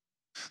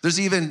 There's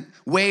even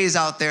ways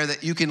out there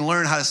that you can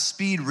learn how to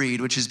speed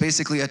read, which is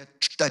basically a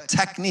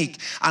technique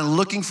on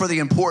looking for the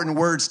important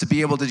words to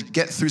be able to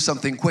get through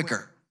something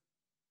quicker,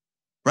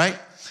 right?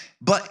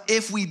 But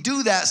if we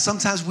do that,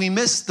 sometimes we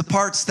miss the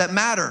parts that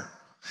matter.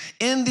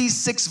 In these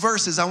 6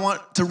 verses, I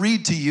want to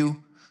read to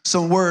you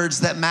some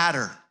words that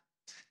matter.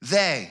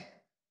 They,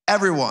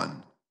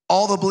 everyone,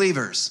 all the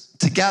believers,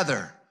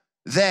 together.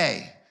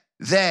 They,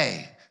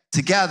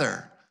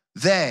 together.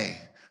 They,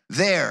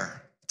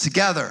 there,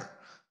 together.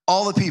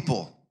 All the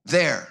people,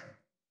 there.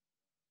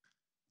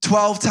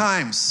 12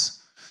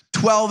 times.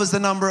 12 is the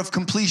number of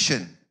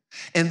completion.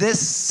 In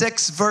this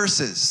 6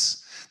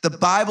 verses, the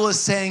Bible is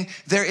saying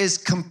there is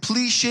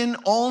completion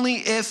only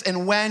if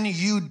and when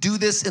you do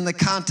this in the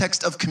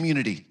context of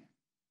community.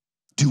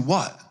 Do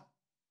what?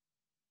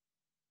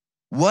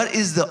 What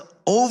is the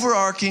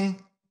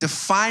overarching,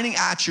 defining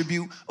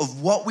attribute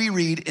of what we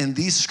read in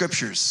these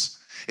scriptures?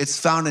 It's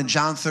found in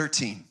John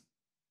 13.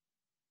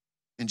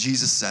 And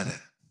Jesus said it.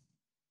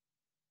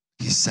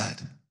 He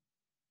said,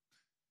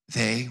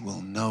 they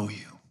will know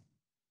you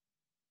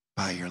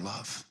by your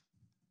love.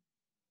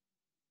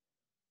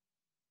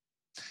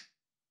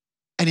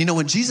 And you know,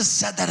 when Jesus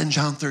said that in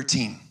John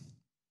 13,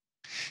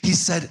 he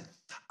said,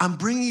 I'm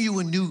bringing you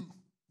a new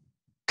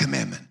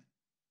commandment.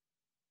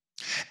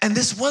 And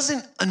this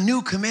wasn't a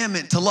new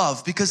commandment to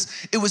love,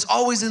 because it was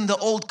always in the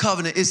old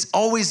covenant. It's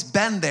always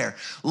been there.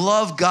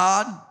 Love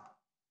God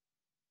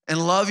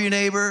and love your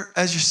neighbor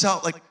as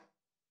yourself. Like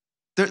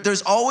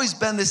there's always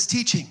been this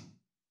teaching.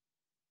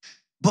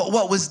 But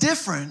what was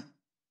different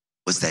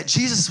was that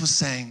Jesus was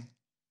saying,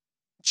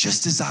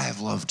 just as I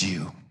have loved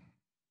you,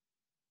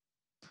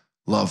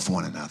 love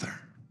one another.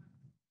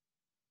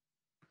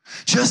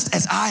 Just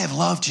as I have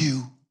loved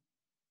you,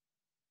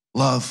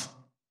 love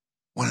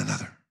one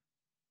another.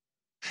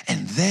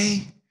 And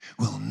they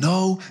will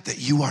know that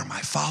you are my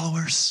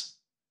followers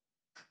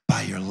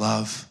by your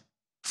love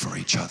for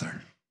each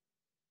other.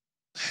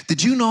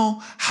 Did you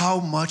know how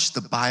much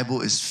the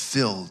Bible is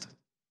filled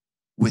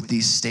with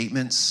these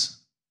statements?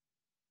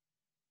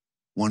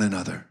 One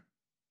another,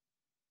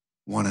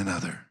 one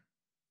another,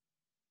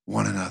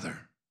 one another,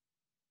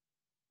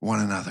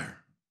 one another.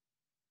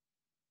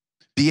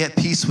 Be at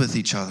peace with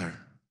each other.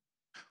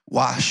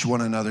 Wash one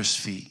another's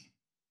feet.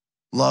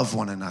 Love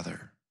one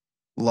another.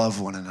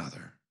 Love one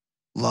another.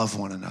 Love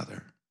one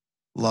another.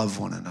 Love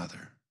one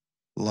another.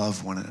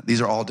 Love one another. These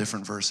are all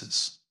different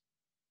verses.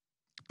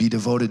 Be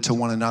devoted to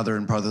one another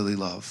in brotherly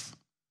love.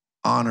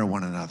 Honor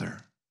one another.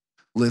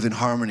 Live in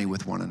harmony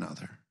with one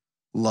another.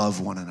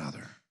 Love one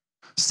another.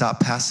 Stop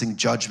passing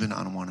judgment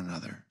on one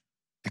another.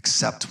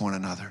 Accept one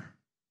another.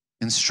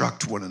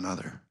 Instruct one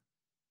another.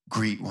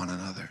 Greet one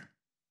another.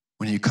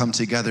 When you come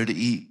together to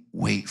eat,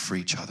 wait for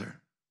each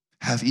other.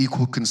 Have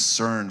equal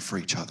concern for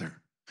each other.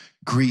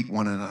 Greet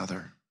one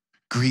another.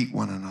 Greet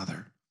one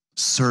another.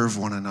 Serve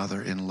one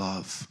another in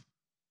love.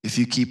 If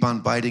you keep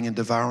on biting and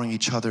devouring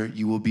each other,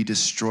 you will be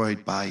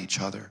destroyed by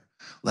each other.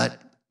 Let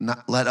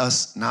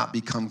us not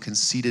become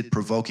conceited,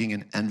 provoking,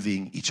 and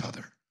envying each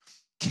other.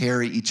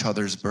 Carry each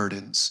other's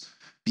burdens.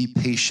 Be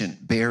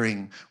patient,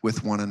 bearing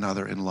with one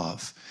another in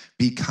love.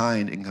 Be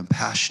kind and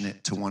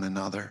compassionate to one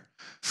another,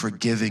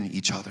 forgiving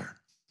each other.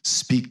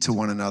 Speak to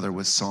one another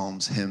with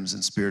psalms, hymns,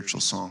 and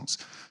spiritual songs.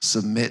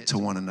 Submit to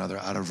one another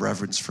out of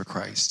reverence for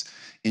Christ.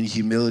 In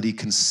humility,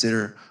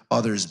 consider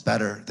others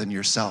better than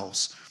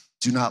yourselves.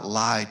 Do not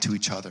lie to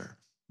each other.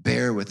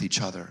 Bear with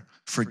each other.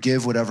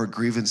 Forgive whatever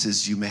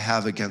grievances you may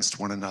have against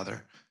one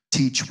another.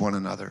 Teach one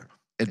another.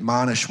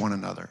 Admonish one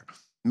another.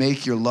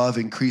 Make your love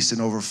increase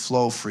and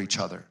overflow for each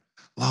other.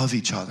 Love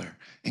each other.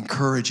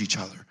 Encourage each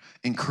other.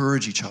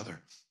 Encourage each other.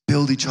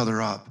 Build each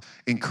other up.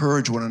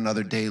 Encourage one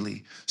another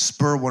daily.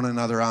 Spur one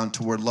another on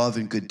toward love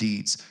and good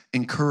deeds.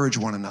 Encourage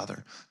one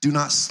another. Do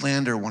not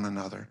slander one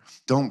another.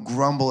 Don't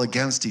grumble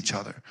against each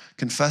other.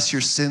 Confess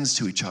your sins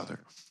to each other.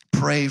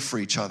 Pray for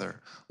each other.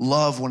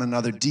 Love one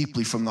another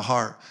deeply from the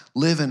heart.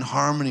 Live in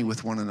harmony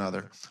with one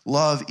another.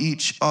 Love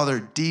each other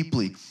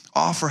deeply.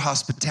 Offer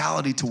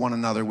hospitality to one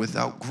another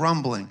without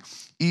grumbling.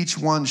 Each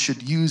one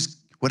should use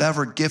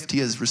whatever gift he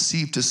has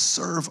received to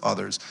serve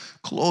others.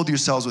 Clothe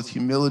yourselves with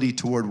humility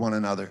toward one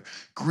another.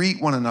 Greet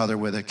one another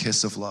with a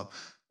kiss of love.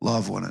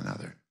 Love one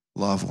another.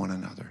 Love one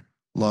another.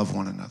 Love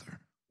one another.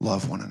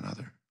 Love one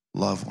another.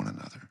 Love one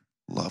another.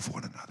 Love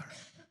one another.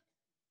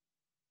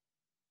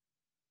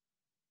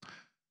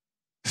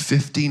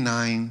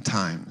 59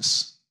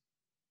 times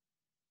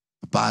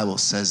the Bible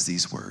says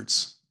these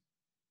words,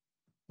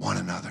 one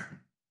another.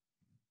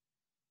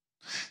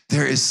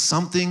 There is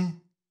something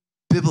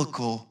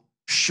biblical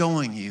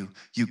showing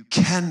you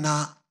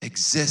cannot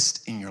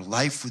exist in your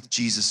life with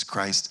Jesus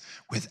Christ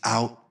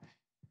without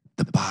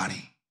the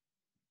body.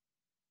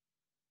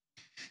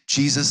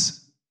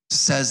 Jesus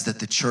says that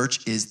the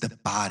church is the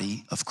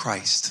body of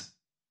Christ.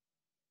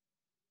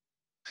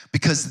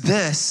 Because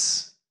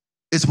this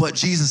is what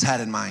Jesus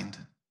had in mind.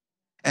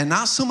 And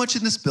not so much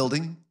in this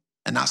building,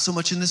 and not so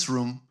much in this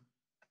room,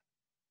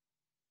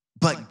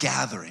 but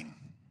gathering.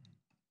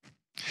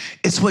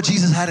 It's what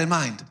Jesus had in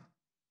mind.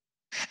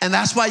 And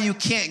that's why you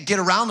can't get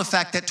around the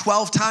fact that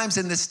 12 times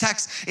in this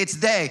text, it's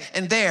they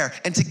and there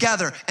and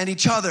together and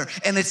each other.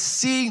 And it's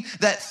seeing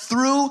that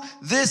through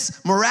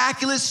this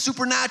miraculous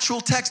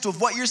supernatural text of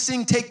what you're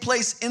seeing take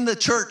place in the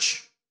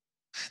church,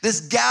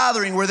 this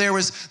gathering where there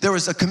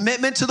was a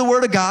commitment to the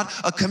Word of God,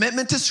 a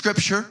commitment to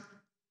Scripture,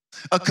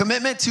 a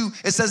commitment to,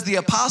 it says, the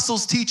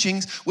apostles'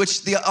 teachings,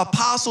 which the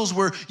apostles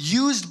were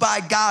used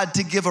by God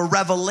to give a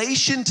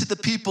revelation to the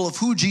people of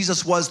who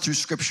Jesus was through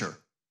Scripture.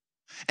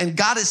 And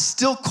God has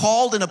still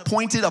called and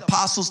appointed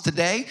apostles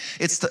today.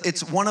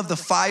 It's one of the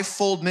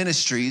fivefold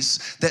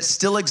ministries that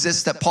still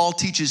exists, that Paul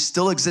teaches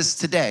still exists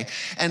today.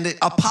 And the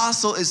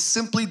apostle is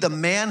simply the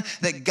man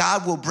that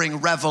God will bring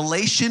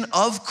revelation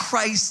of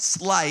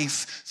Christ's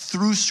life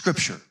through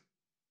Scripture.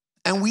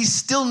 And we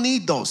still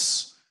need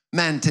those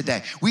men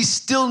today. We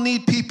still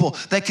need people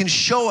that can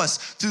show us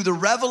through the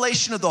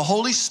revelation of the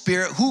Holy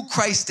Spirit who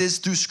Christ is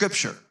through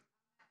Scripture.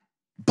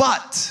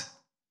 But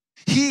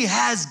He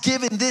has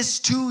given this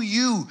to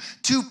you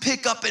to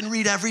pick up and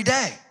read every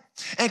day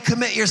and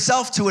commit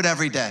yourself to it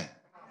every day.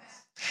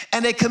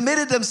 And they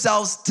committed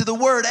themselves to the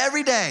Word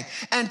every day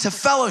and to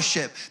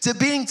fellowship, to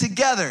being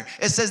together.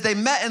 It says they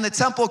met in the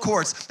temple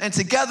courts and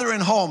together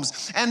in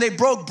homes, and they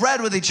broke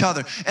bread with each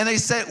other. And they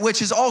said,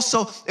 which is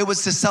also, it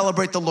was to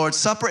celebrate the Lord's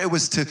Supper. It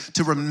was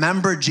to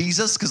remember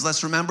Jesus, because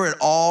let's remember it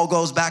all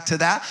goes back to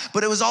that.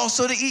 But it was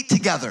also to eat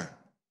together.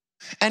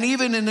 And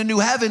even in the new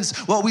heavens,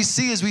 what we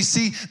see is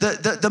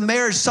the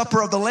marriage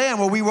supper of the Lamb,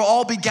 where we will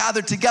all be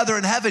gathered together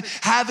in heaven,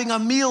 having a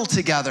meal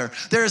together.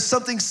 There is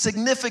something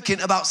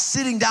significant about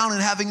sitting down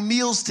and having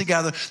meals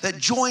together that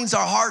joins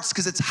our hearts,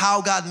 because it's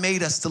how God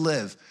made us to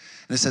live.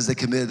 And it says they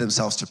committed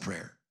themselves to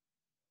prayer.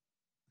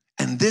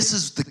 And this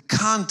is the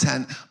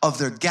content of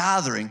their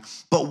gathering.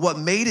 But what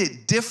made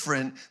it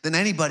different than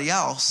anybody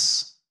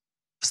else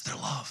was their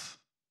love.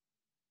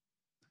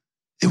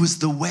 It was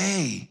the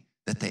way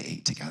that they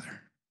ate together.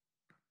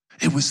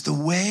 It was the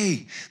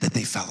way that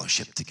they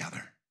fellowshiped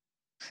together.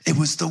 It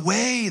was the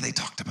way they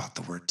talked about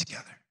the Word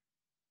together.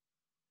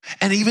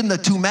 And even the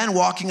two men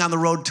walking on the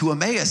road to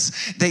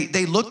Emmaus,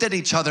 they looked at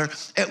each other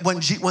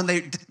when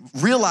they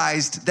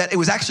realized that it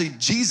was actually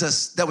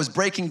Jesus that was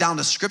breaking down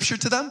the Scripture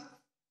to them.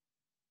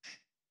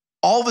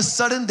 All of a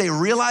sudden, they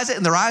realize it,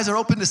 and their eyes are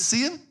open to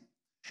see Him.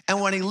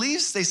 And when He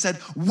leaves, they said,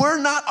 "Were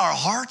not our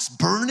hearts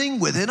burning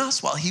within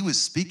us while He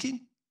was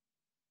speaking?"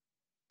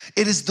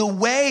 It is the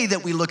way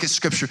that we look at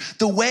Scripture,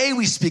 the way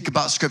we speak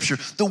about Scripture,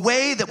 the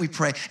way that we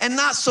pray, and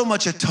not so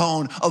much a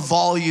tone, a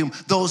volume,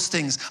 those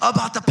things,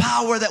 about the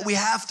power that we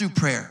have through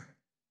prayer.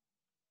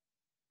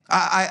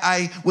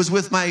 I was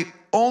with my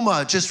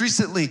Oma just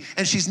recently,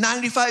 and she's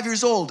 95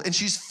 years old, and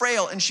she's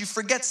frail, and she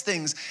forgets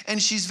things, and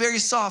she's very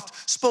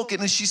soft-spoken,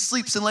 and she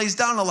sleeps and lays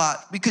down a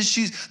lot because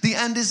the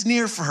end is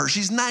near for her.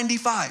 She's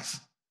 95.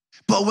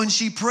 But when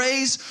she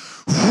prays,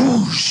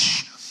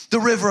 whoosh, the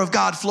river of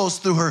God flows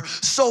through her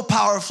so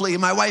powerfully.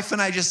 And my wife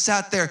and I just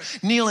sat there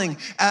kneeling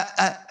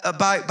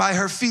by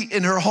her feet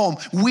in her home,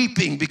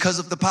 weeping because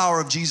of the power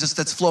of Jesus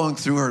that's flowing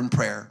through her in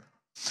prayer.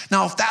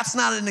 Now, if that's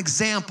not an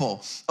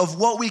example of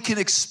what we can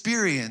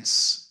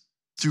experience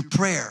through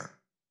prayer,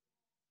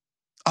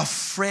 a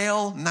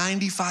frail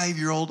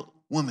 95-year-old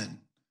woman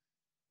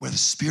where the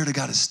Spirit of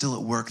God is still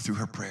at work through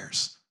her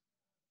prayers.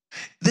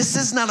 This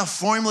is not a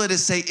formula to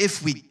say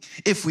if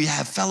we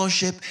have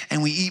fellowship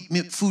and we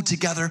eat food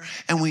together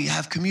and we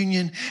have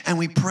communion and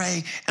we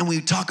pray and we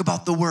talk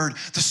about the Word,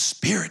 the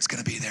Spirit's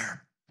going to be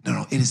there.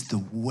 No, it is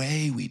the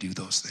way we do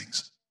those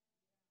things.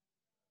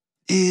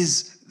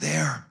 Is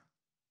there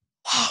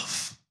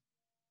love?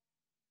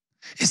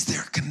 Is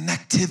there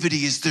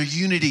connectivity? Is there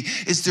unity?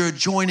 Is there a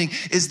joining?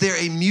 Is there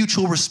a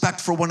mutual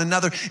respect for one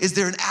another? Is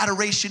there an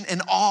adoration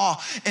and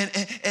awe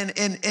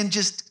and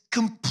just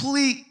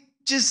complete,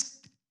 just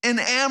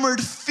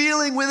enamored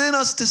feeling within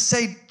us to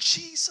say,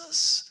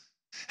 Jesus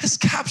has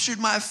captured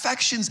my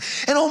affections.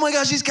 And oh my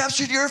gosh, He's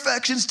captured your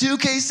affections too,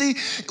 Casey.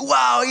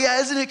 Wow,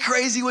 yeah, isn't it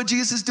crazy what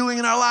Jesus is doing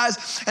in our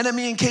lives? And then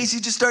me and Casey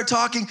just start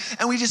talking,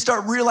 and we just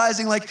start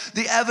realizing like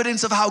the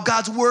evidence of how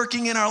God's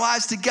working in our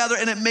lives together,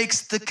 and it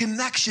makes the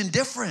connection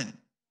different.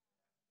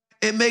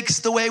 It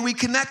makes the way we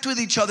connect with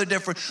each other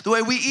different, the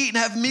way we eat and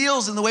have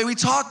meals and the way we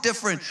talk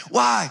different.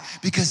 Why?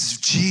 Because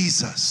of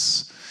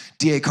Jesus.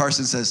 D.A.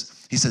 Carson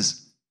says, he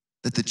says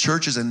that the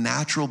church is a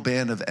natural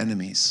band of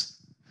enemies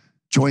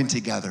joined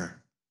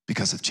together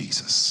because of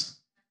Jesus.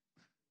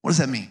 What does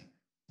that mean?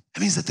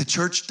 It means that the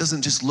church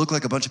doesn't just look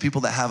like a bunch of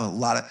people that have a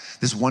lot of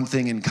this one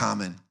thing in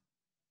common.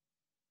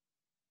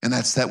 And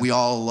that's that we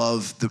all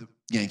love the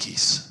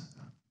Yankees.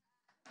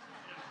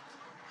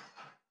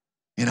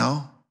 You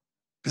know?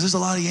 Because there's a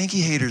lot of Yankee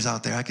haters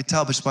out there. I could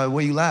tell just by the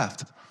way you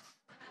laughed.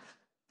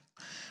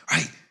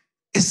 Right?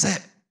 It's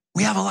that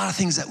we have a lot of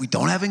things that we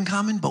don't have in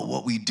common, but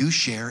what we do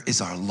share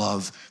is our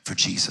love for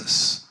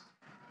Jesus.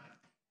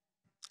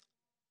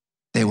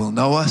 They will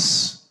know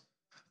us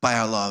by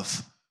our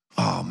love.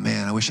 Oh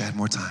man, I wish I had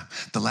more time.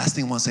 The last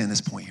thing I want to say in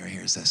this point here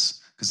is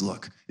this. Because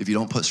look, if you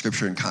don't put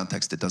scripture in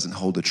context, it doesn't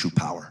hold the true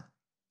power.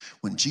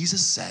 When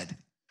Jesus said,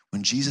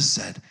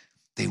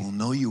 they will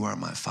know you are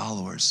my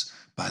followers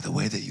by the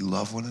way that you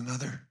love one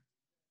another.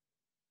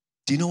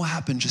 Do you know what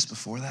happened just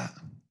before that?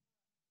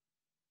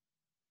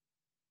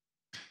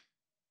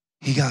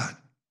 He got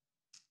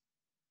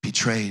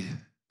betrayed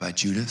by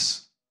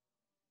Judas.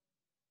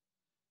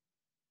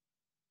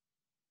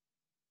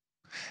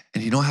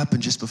 And you know what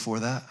happened just before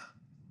that?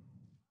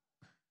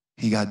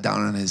 He got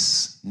down on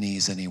his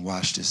knees and he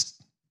washed his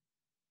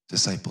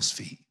disciples'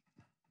 feet.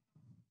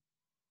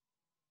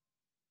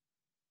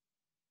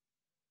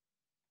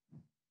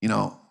 You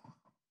know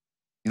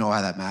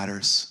why that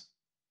matters?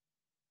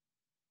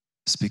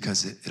 It's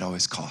because it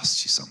always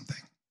costs you something.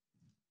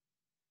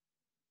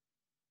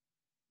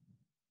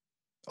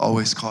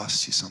 Always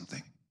costs you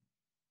something.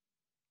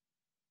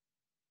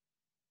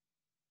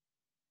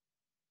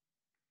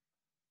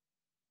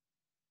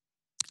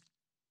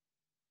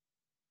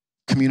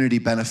 Community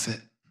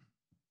benefit.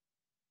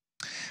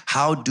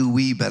 How do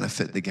we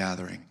benefit the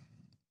gathering?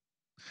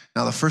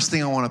 Now, the first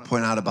thing I want to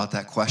point out about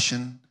that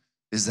question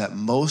is that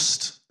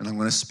most, and I'm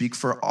going to speak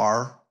for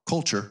our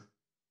culture,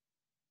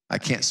 I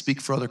can't speak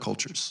for other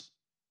cultures.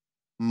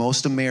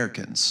 Most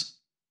Americans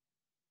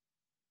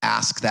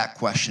ask that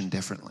question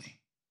differently.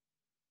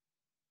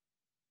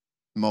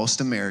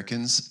 Most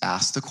Americans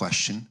ask the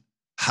question,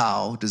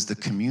 how does the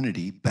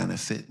community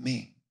benefit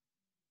me?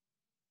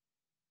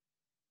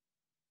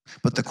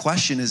 But the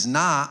question is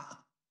not,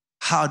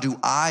 how do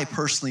I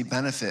personally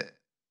benefit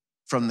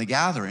from the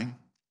gathering?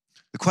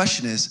 The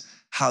question is,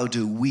 how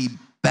do we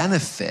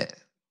benefit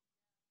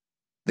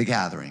the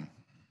gathering?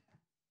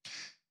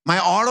 My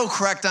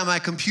autocorrect on my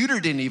computer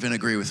didn't even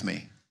agree with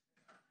me.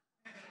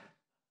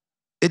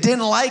 It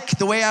didn't like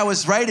the way I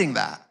was writing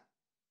that.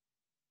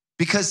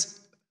 Because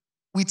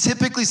we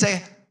typically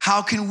say,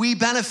 how can we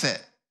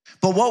benefit?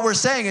 But what we're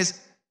saying is,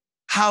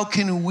 how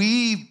can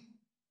we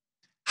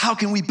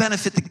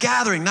benefit the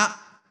gathering? Not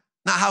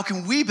how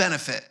can we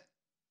benefit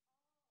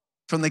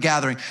from the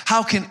gathering?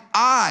 How can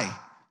I?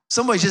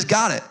 Somebody just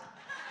got it.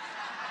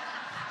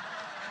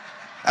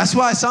 That's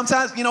why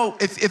sometimes,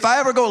 if I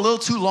ever go a little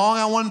too long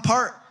on one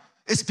part,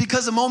 it's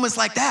because of moments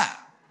like that.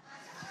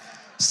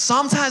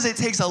 Sometimes it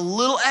takes a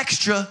little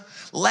extra.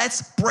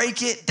 Let's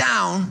break it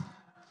down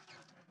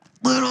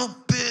a little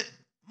bit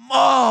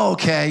more.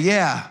 Okay,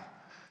 yeah.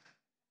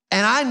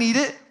 And I need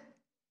it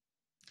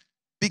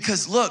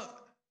because, look,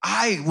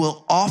 I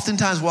will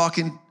oftentimes walk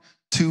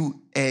into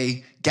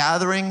a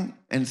gathering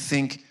and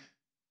think,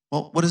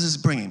 well, what is this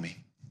bringing me?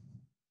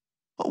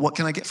 Well, what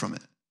can I get from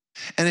it?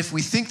 And if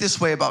we think this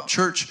way about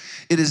church,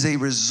 it is a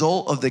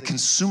result of the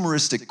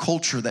consumeristic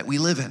culture that we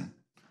live in.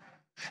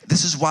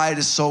 This is why it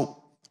is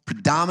so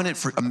predominant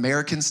for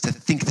Americans to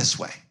think this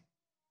way.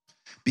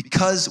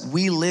 Because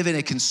we live in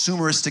a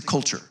consumeristic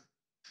culture.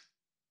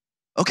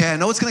 Okay, I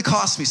know it's going to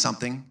cost me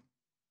something,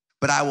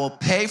 but I will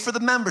pay for the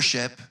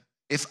membership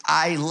if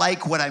I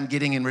like what I'm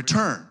getting in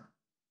return.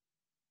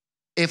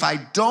 If I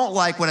don't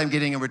like what I'm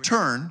getting in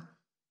return,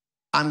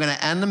 I'm going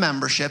to end the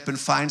membership and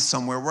find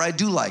somewhere where I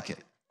do like it.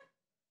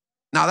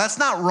 Now, that's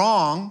not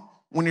wrong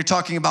when you're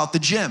talking about the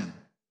gym,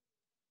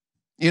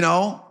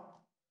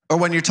 or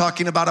when you're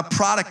talking about a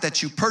product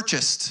that you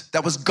purchased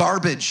that was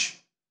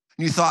garbage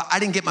and you thought, I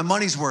didn't get my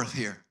money's worth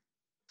here.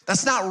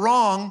 That's not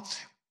wrong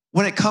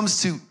when it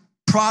comes to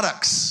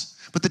products.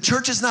 But the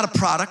church is not a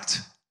product.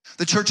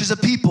 The church is a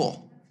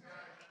people.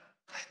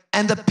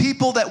 And the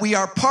people that we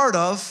are part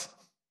of,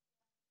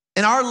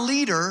 and our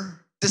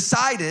leader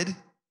decided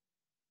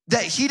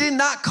that he did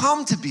not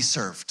come to be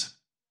served.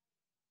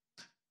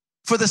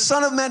 For the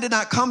Son of Man did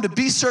not come to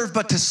be served,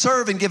 but to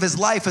serve and give his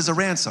life as a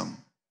ransom.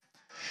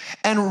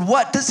 And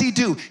what does he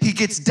do? He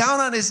gets down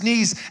on his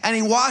knees and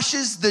he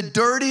washes the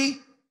dirty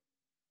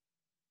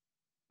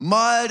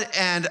mud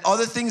and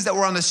other things that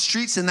were on the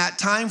streets in that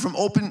time from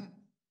open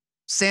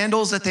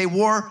sandals that they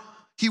wore.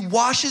 He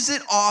washes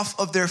it off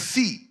of their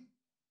feet.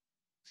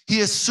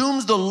 He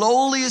assumes the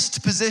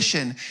lowliest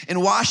position in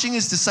washing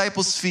his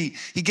disciples' feet.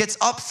 He gets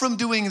up from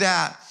doing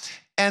that.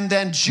 And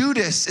then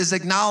Judas is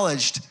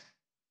acknowledged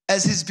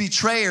as his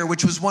betrayer,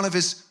 which was one of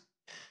his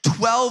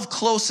 12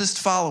 closest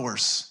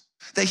followers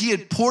that he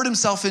had poured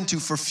himself into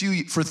for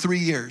 3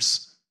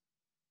 years.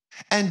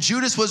 And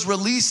Judas was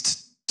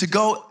released to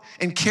go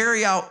and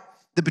carry out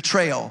the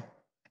betrayal.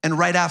 And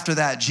right after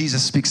that,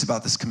 Jesus speaks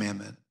about this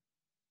commandment.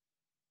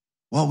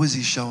 What was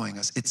he showing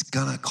us? It's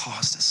gonna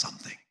cost us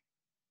something.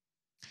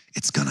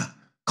 It's gonna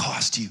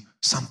cost you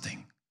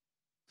something.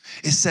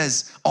 It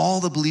says all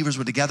the believers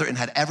were together and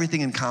had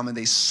everything in common.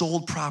 They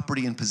sold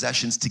property and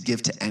possessions to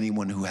give to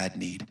anyone who had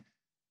need.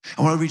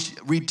 I want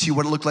to read to you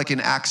what it looked like in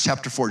Acts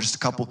chapter 4, just a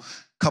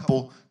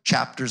couple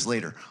chapters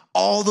later.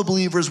 All the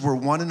believers were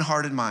one in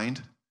heart and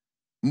mind.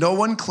 No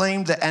one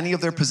claimed that any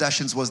of their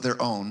possessions was their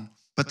own,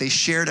 but they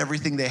shared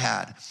everything they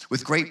had.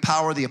 With great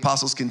power, the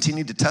apostles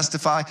continued to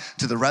testify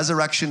to the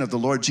resurrection of the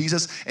Lord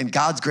Jesus, and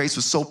God's grace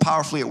was so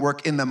powerfully at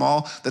work in them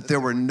all that there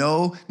were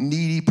no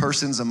needy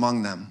persons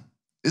among them.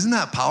 Isn't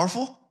that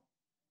powerful?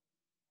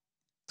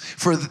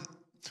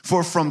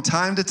 For from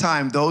time to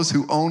time, those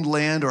who owned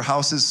land or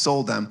houses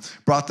sold them,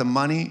 brought the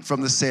money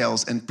from the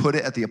sales and put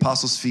it at the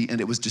apostles' feet,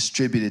 and it was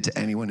distributed to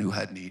anyone who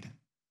had need.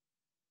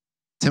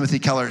 Timothy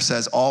Keller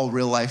says, all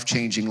real life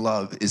changing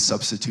love is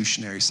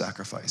substitutionary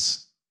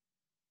sacrifice.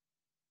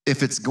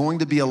 If it's going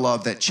to be a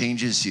love that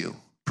changes you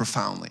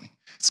profoundly,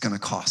 it's going to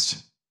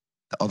cost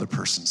the other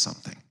person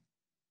something.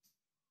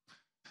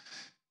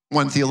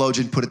 One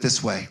theologian put it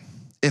this way: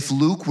 if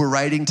Luke were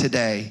writing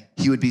today,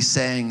 he would be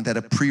saying that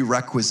a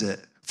prerequisite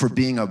for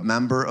being a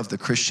member of the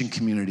Christian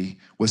community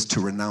was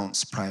to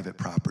renounce private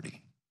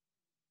property.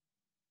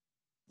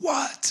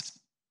 What?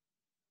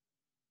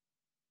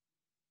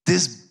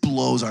 This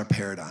blows our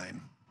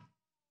paradigm.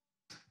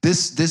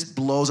 This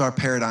blows our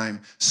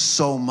paradigm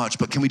so much,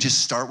 but can we just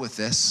start with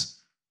this?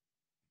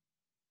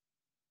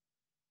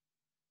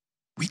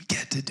 We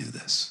get to do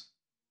this.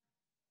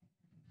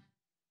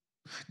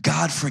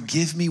 God,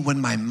 forgive me when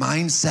my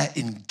mindset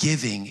in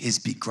giving is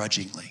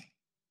begrudgingly.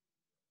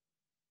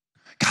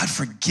 God,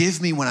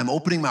 forgive me when I'm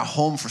opening my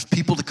home for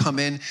people to come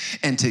in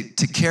and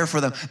to care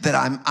for them, that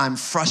I'm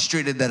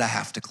frustrated that I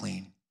have to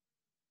clean.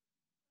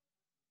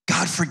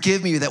 God,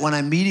 forgive me that when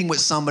I'm meeting with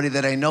somebody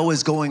that I know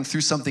is going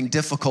through something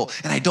difficult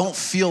and I don't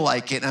feel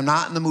like it and I'm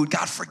not in the mood,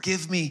 God,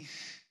 forgive me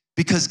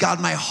because, God,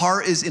 my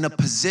heart is in a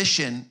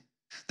position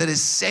that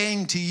is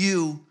saying to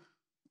you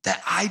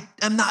that I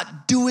am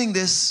not doing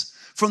this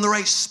from the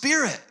right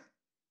spirit.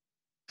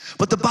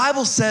 But the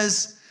Bible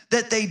says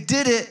that they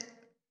did it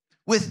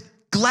with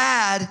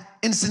glad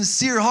and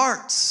sincere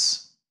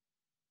hearts.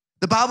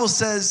 The Bible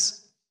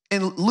says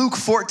in Luke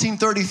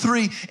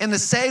 14:33, in the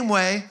same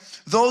way,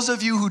 those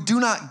of you who do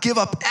not give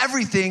up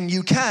everything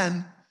you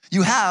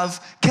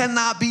have,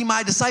 cannot be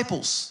my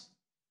disciples.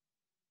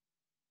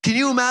 Can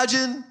you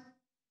imagine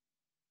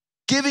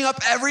giving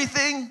up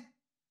everything?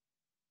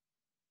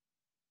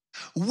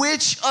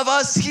 Which of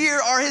us here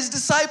are his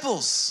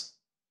disciples?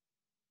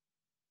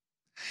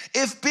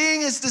 If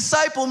being his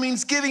disciple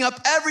means giving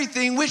up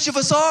everything, which of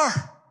us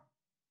are?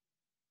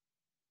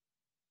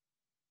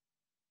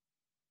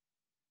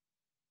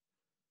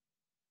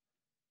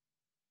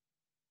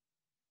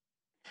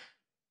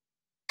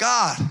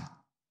 God,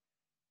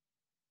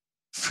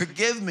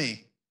 forgive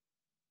me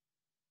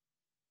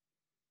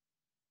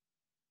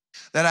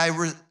that I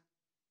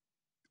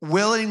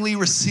willingly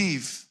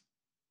receive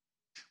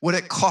what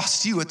it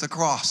cost you at the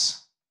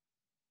cross.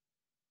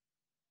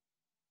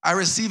 I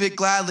receive it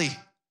gladly,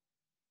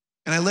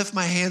 and I lift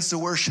my hands to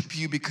worship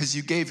you because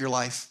you gave your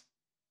life.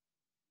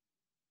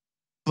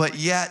 But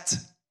yet,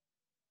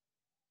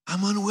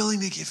 I'm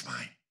unwilling to give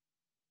mine.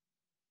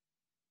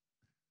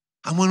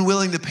 I'm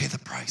unwilling to pay the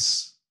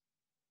price.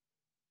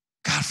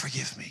 God,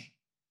 forgive me.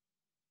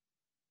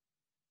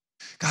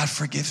 God,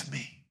 forgive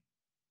me.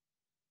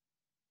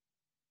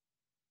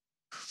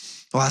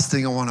 The last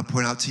thing I want to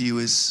point out to you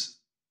is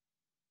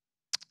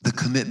the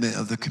commitment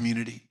of the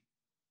community.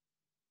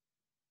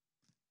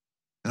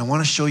 And I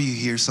want to show you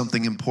here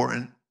something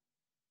important.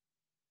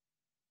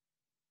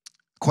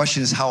 The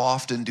question is, how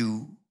often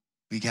do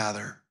we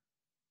gather?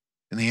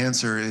 And the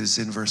answer is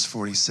in verse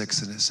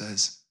 46, and it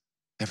says,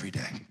 every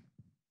day.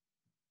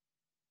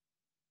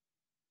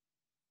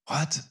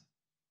 What?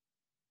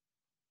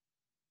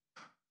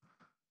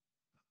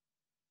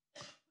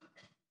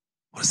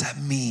 What does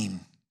that mean?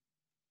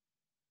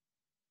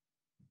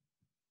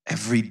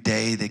 Every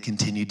day they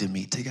continued to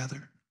meet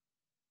together.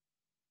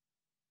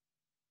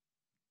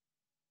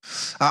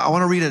 I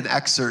want to read an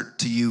excerpt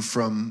to you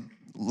from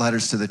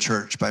Letters to the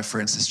Church by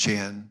Francis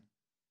Chan.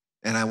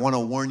 And I want to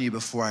warn you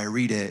before I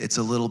read it, it's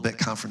a little bit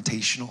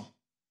confrontational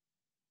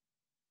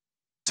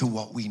to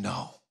what we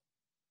know.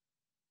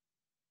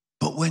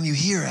 But when you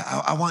hear it,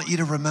 I want you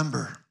to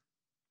remember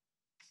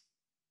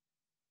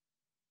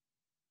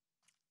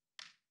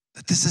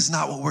that this is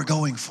not what we're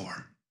going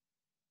for.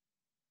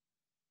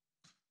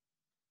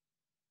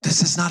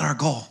 This is not our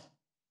goal.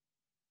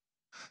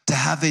 To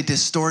have a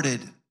distorted,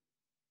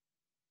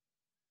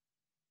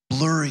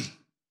 blurry,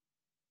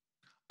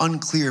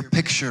 unclear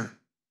picture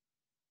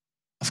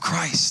of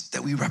Christ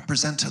that we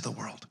represent to the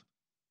world.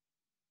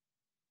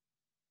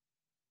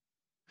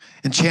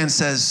 And Chan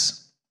says,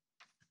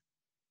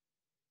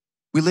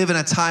 we live in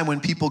a time when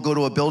people go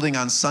to a building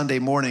on Sunday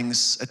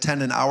mornings,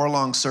 attend an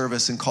hour-long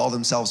service, and call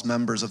themselves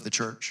members of the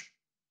church.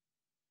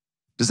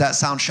 Does that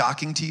sound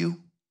shocking to you?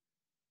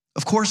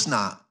 Of course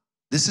not.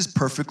 This is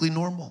perfectly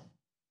normal.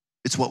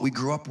 It's what we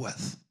grew up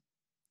with.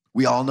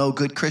 We all know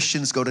good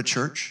Christians go to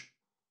church,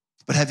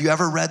 but have you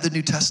ever read the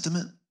New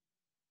Testament?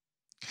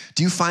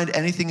 Do you find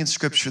anything in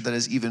Scripture that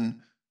is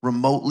even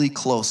remotely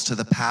close to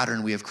the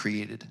pattern we have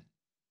created?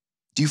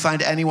 Do you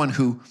find anyone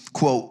who,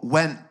 quote,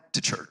 went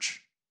to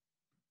church?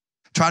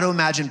 Try to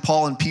imagine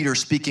Paul and Peter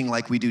speaking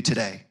like we do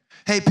today.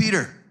 Hey,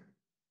 Peter,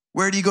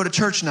 where do you go to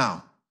church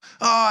now?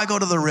 Oh, I go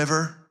to the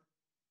river.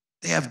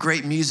 They have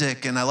great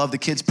music and I love the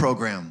kids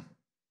program.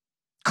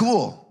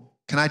 Cool.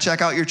 Can I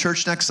check out your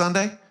church next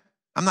Sunday?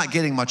 I'm not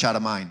getting much out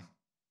of mine.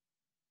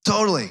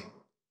 Totally.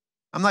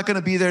 I'm not going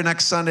to be there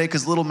next Sunday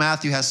because little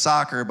Matthew has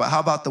soccer, but how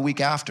about the week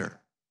after?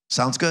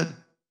 Sounds good.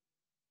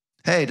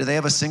 Hey, do they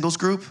have a singles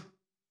group?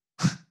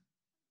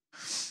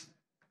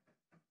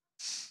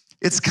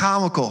 It's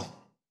comical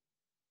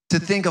to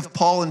think of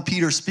Paul and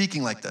Peter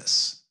speaking like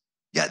this.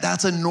 Yeah,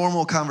 that's a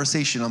normal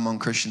conversation among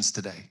Christians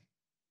today.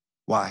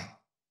 Why?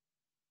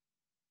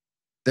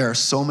 There are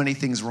so many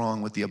things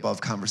wrong with the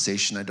above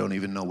conversation, I don't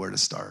even know where to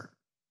start.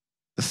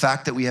 The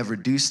fact that we have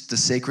reduced the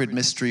sacred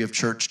mystery of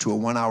church to a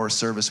 1-hour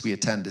service we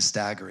attend is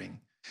staggering.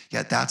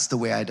 Yet that's the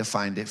way I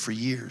defined it for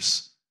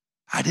years.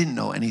 I didn't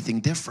know anything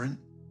different.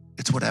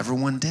 It's what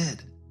everyone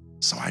did.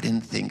 So I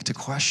didn't think to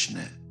question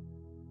it.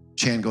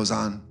 Chan goes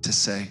on to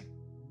say,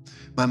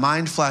 my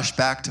mind flashed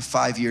back to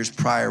 5 years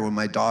prior when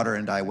my daughter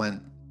and I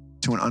went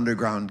to an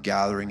underground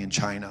gathering in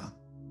China.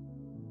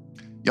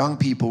 Young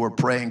people were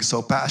praying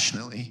so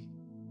passionately,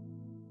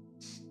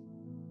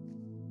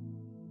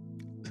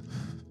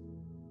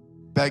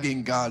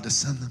 begging God to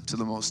send them to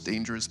the most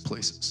dangerous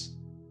places.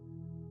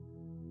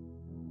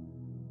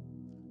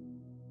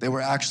 They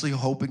were actually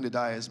hoping to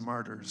die as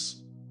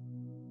martyrs.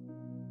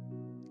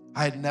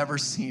 I had never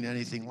seen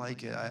anything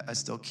like it. I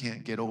still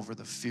can't get over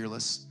the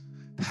fearless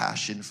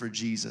passion for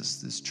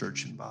Jesus this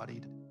church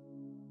embodied.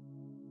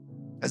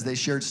 As they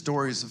shared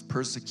stories of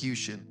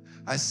persecution,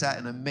 I sat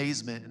in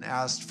amazement and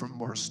asked for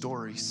more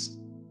stories.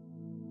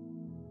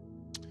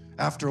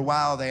 After a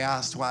while, they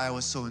asked why I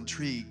was so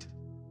intrigued.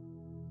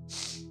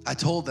 I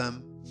told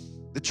them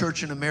the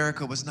church in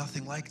America was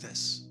nothing like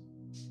this.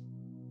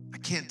 I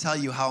can't tell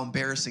you how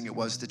embarrassing it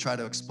was to try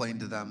to explain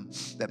to them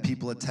that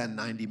people attend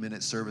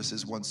 90-minute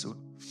services once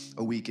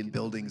a week in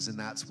buildings, and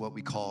that's what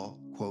we call,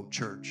 quote,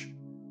 church.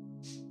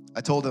 I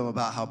told them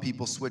about how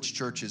people switch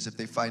churches if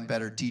they find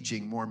better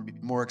teaching,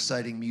 more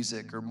exciting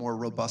music, or more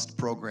robust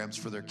programs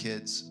for their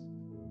kids.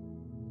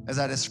 As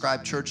I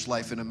described church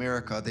life in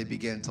America, they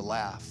began to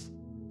laugh.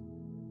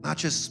 Not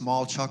just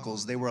small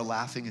chuckles, they were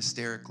laughing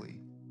hysterically.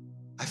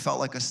 I felt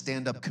like a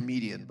stand-up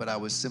comedian, but I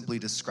was simply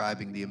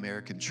describing the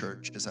American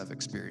church as I've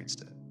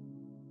experienced it.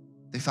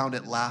 They found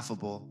it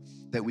laughable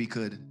that we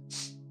could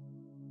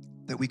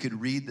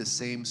read the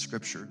same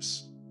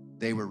scriptures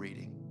they were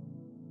reading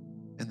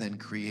and then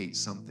create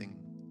something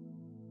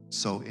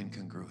so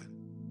incongruent.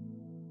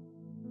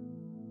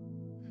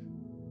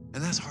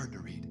 And that's hard to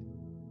read.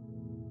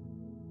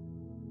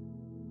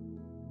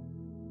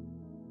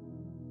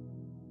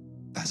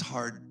 That's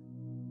hard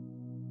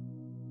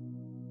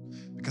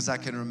because I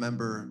can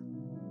remember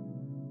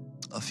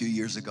a few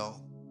years ago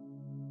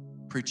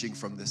preaching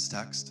from this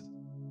text.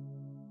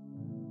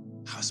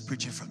 I was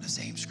preaching from the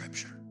same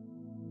scripture.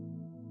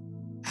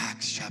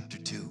 Acts chapter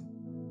 2,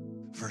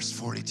 verse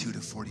 42 to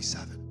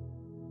 47.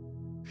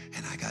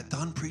 And I got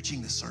done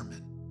preaching the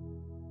sermon.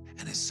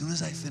 And as soon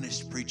as I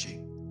finished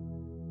preaching,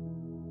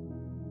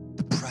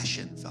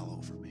 depression fell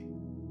over me.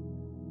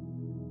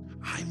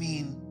 I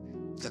mean,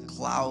 the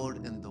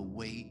cloud and the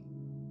weight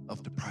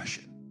of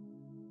depression.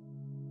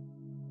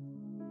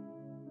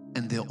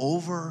 And the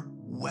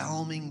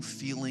overwhelming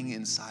feeling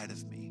inside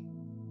of me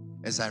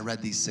as I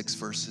read these 6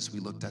 verses we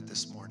looked at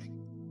this morning,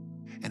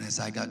 and as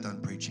I got done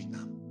preaching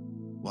them,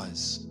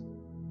 was,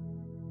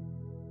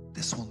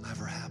 this will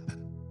never happen.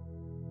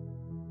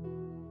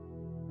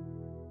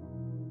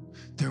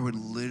 There would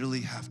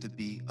literally have to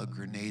be a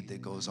grenade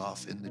that goes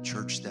off in the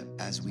church that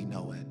as we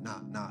know it,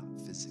 not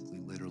physically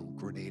literal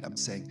grenade. I'm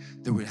saying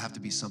there would have to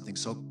be something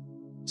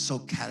so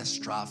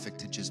catastrophic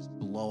to just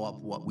blow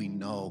up what we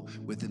know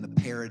within the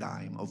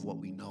paradigm of what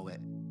we know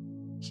it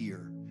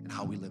here and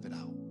how we live it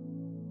out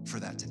for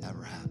that to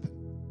ever happen.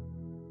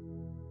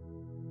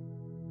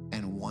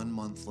 And 1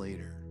 month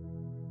later,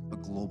 a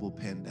global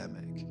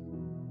pandemic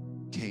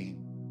came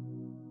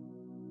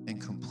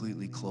and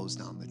completely closed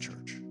down the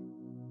church.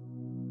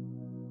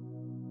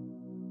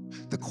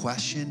 The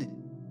question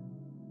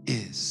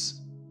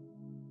is,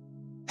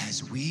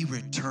 as we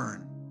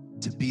return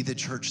to be the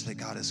church that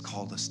God has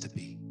called us to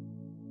be,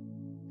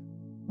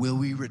 will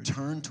we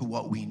return to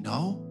what we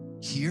know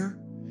here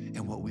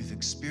and what we've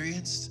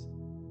experienced,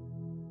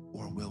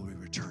 or will we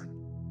return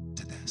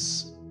to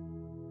this?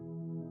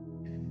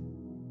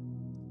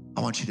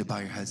 I want you to bow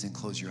your heads and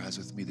close your eyes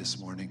with me this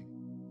morning.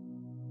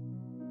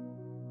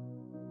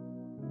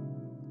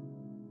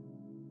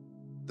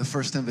 The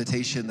first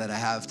invitation that I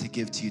have to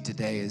give to you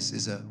today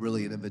is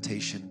really an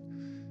invitation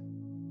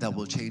that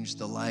will change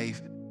the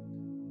life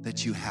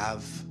that you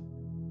have.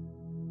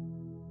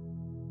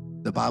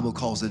 The Bible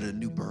calls it a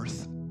new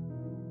birth.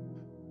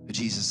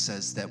 Jesus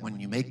says that when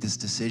you make this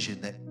decision,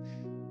 that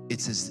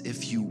it's as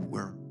if you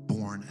were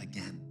born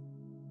again.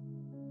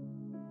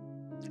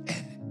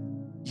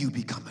 And you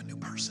become a new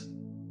person.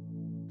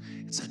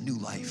 It's a new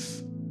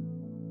life.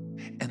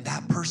 And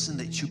that person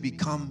that you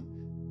become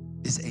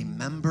is a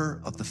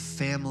member of the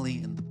family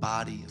and the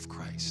body of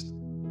Christ.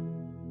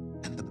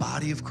 And the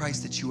body of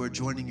Christ that you are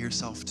joining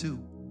yourself to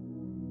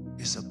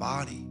is a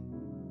body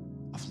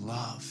of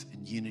love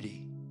and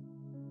unity.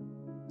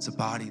 It's a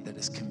body that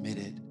is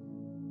committed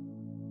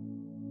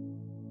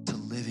to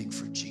living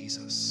for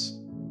Jesus,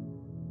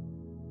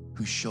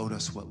 who showed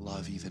us what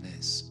love even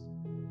is.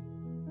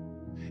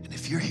 And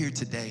if you're here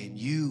today and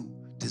you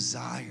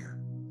desire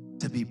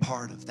to be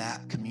part of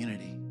that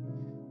community,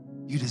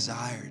 you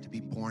desire to be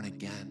born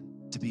again,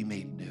 to be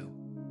made new,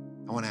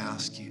 I want to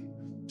ask you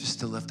just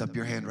to lift up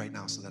your hand right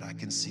now so that I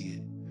can see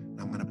it. And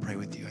I'm going to pray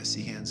with you. I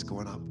see hands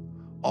going up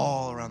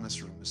all around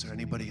this room. Is there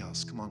anybody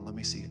else? Come on, let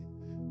me see it.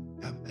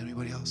 Yeah,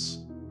 anybody else?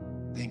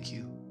 Thank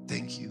you.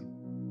 Thank you.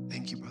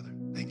 Thank you, brother.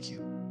 Thank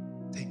you.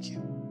 Thank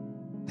you.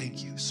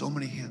 Thank you. So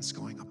many hands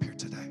going up here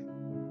today.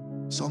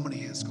 So many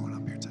hands going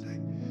up here today.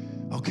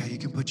 Okay, you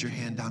can put your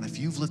hand down. If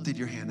you've lifted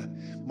your hand up,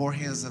 more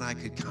hands than I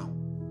could count,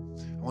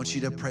 I want you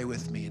to pray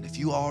with me. And if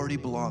you already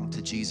belong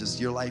to Jesus,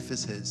 your life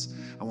is his,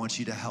 I want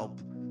you to help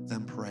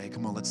them pray.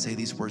 Come on, let's say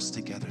these words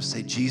together.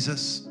 Say,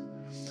 Jesus,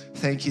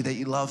 thank you that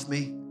you love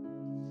me,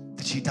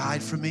 that you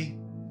died for me,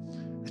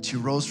 that you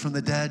rose from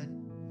the dead,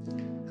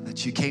 and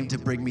that you came to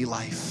bring me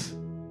life.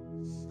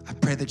 I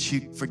pray that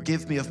you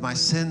forgive me of my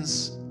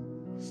sins,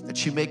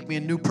 that you make me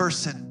a new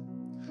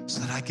person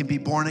so that I can be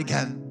born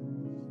again.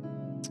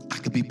 I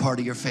could be part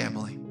of your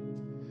family.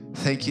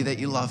 Thank you that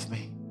you love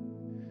me.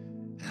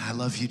 And I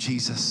love you,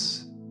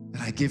 Jesus. And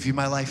I give you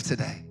my life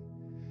today.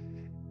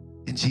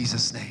 In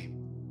Jesus' name,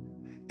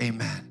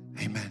 amen.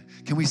 Amen.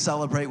 Can we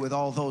celebrate with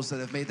all those that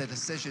have made that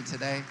decision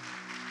today?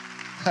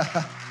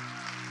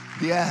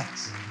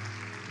 Yes.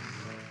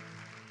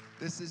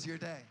 This is your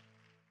day.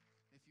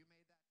 If you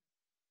made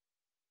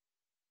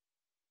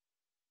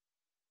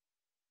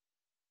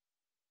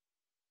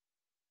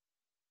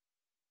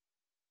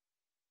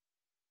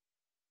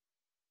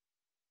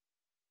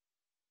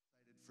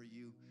that for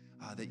you,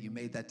 that you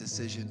made that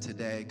decision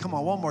today. Come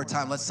on, one more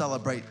time. Let's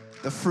celebrate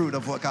the fruit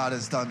of what God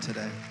has done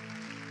today.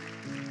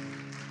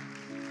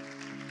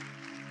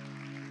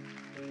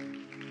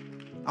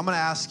 I'm going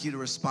to ask you to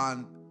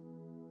respond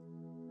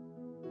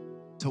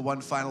to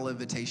one final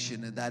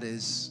invitation, and that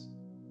is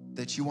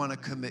that you want to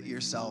commit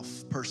yourself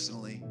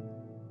personally.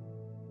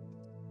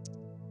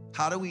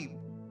 How do we,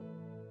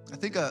 I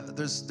think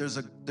there's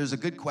a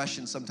good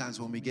question sometimes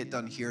when we get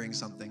done hearing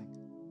something,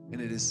 and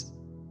it is,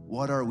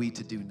 what are we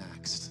to do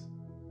next?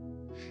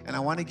 And I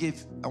want to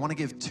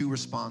give two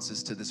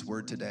responses to this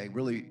word today,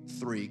 really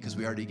three, because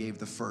we already gave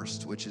the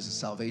first, which is a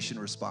salvation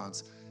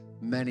response.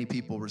 Many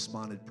people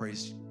responded,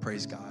 praise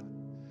God.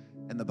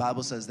 And the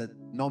Bible says that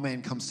no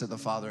man comes to the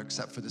Father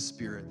except for the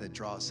Spirit that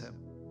draws him.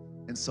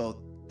 And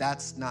so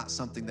that's not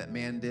something that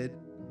man did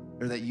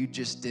or that you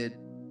just did.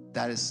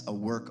 That is a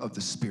work of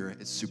the Spirit.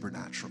 It's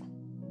supernatural.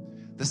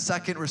 The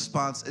second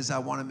response is I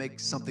want to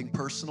make something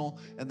personal.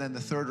 And then the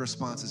third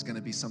response is going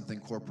to be something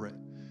corporate.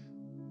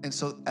 And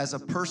so as a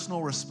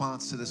personal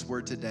response to this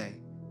word today,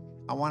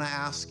 I want to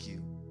ask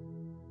you,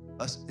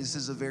 this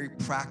is a very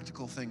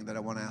practical thing that I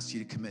want to ask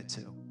you to commit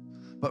to.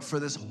 But for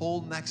this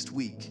whole next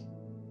week,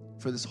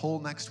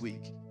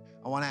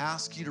 I want to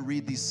ask you to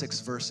read these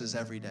 6 verses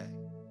every day.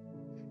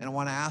 And I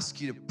want to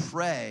ask you to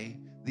pray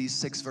these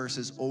 6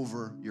 verses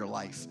over your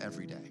life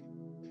every day.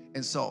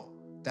 And so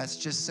that's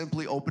just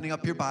simply opening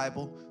up your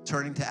Bible,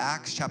 turning to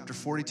Acts chapter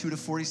 42 to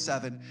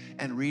 47,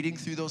 and reading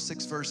through those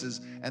 6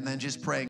 verses, and then just praying.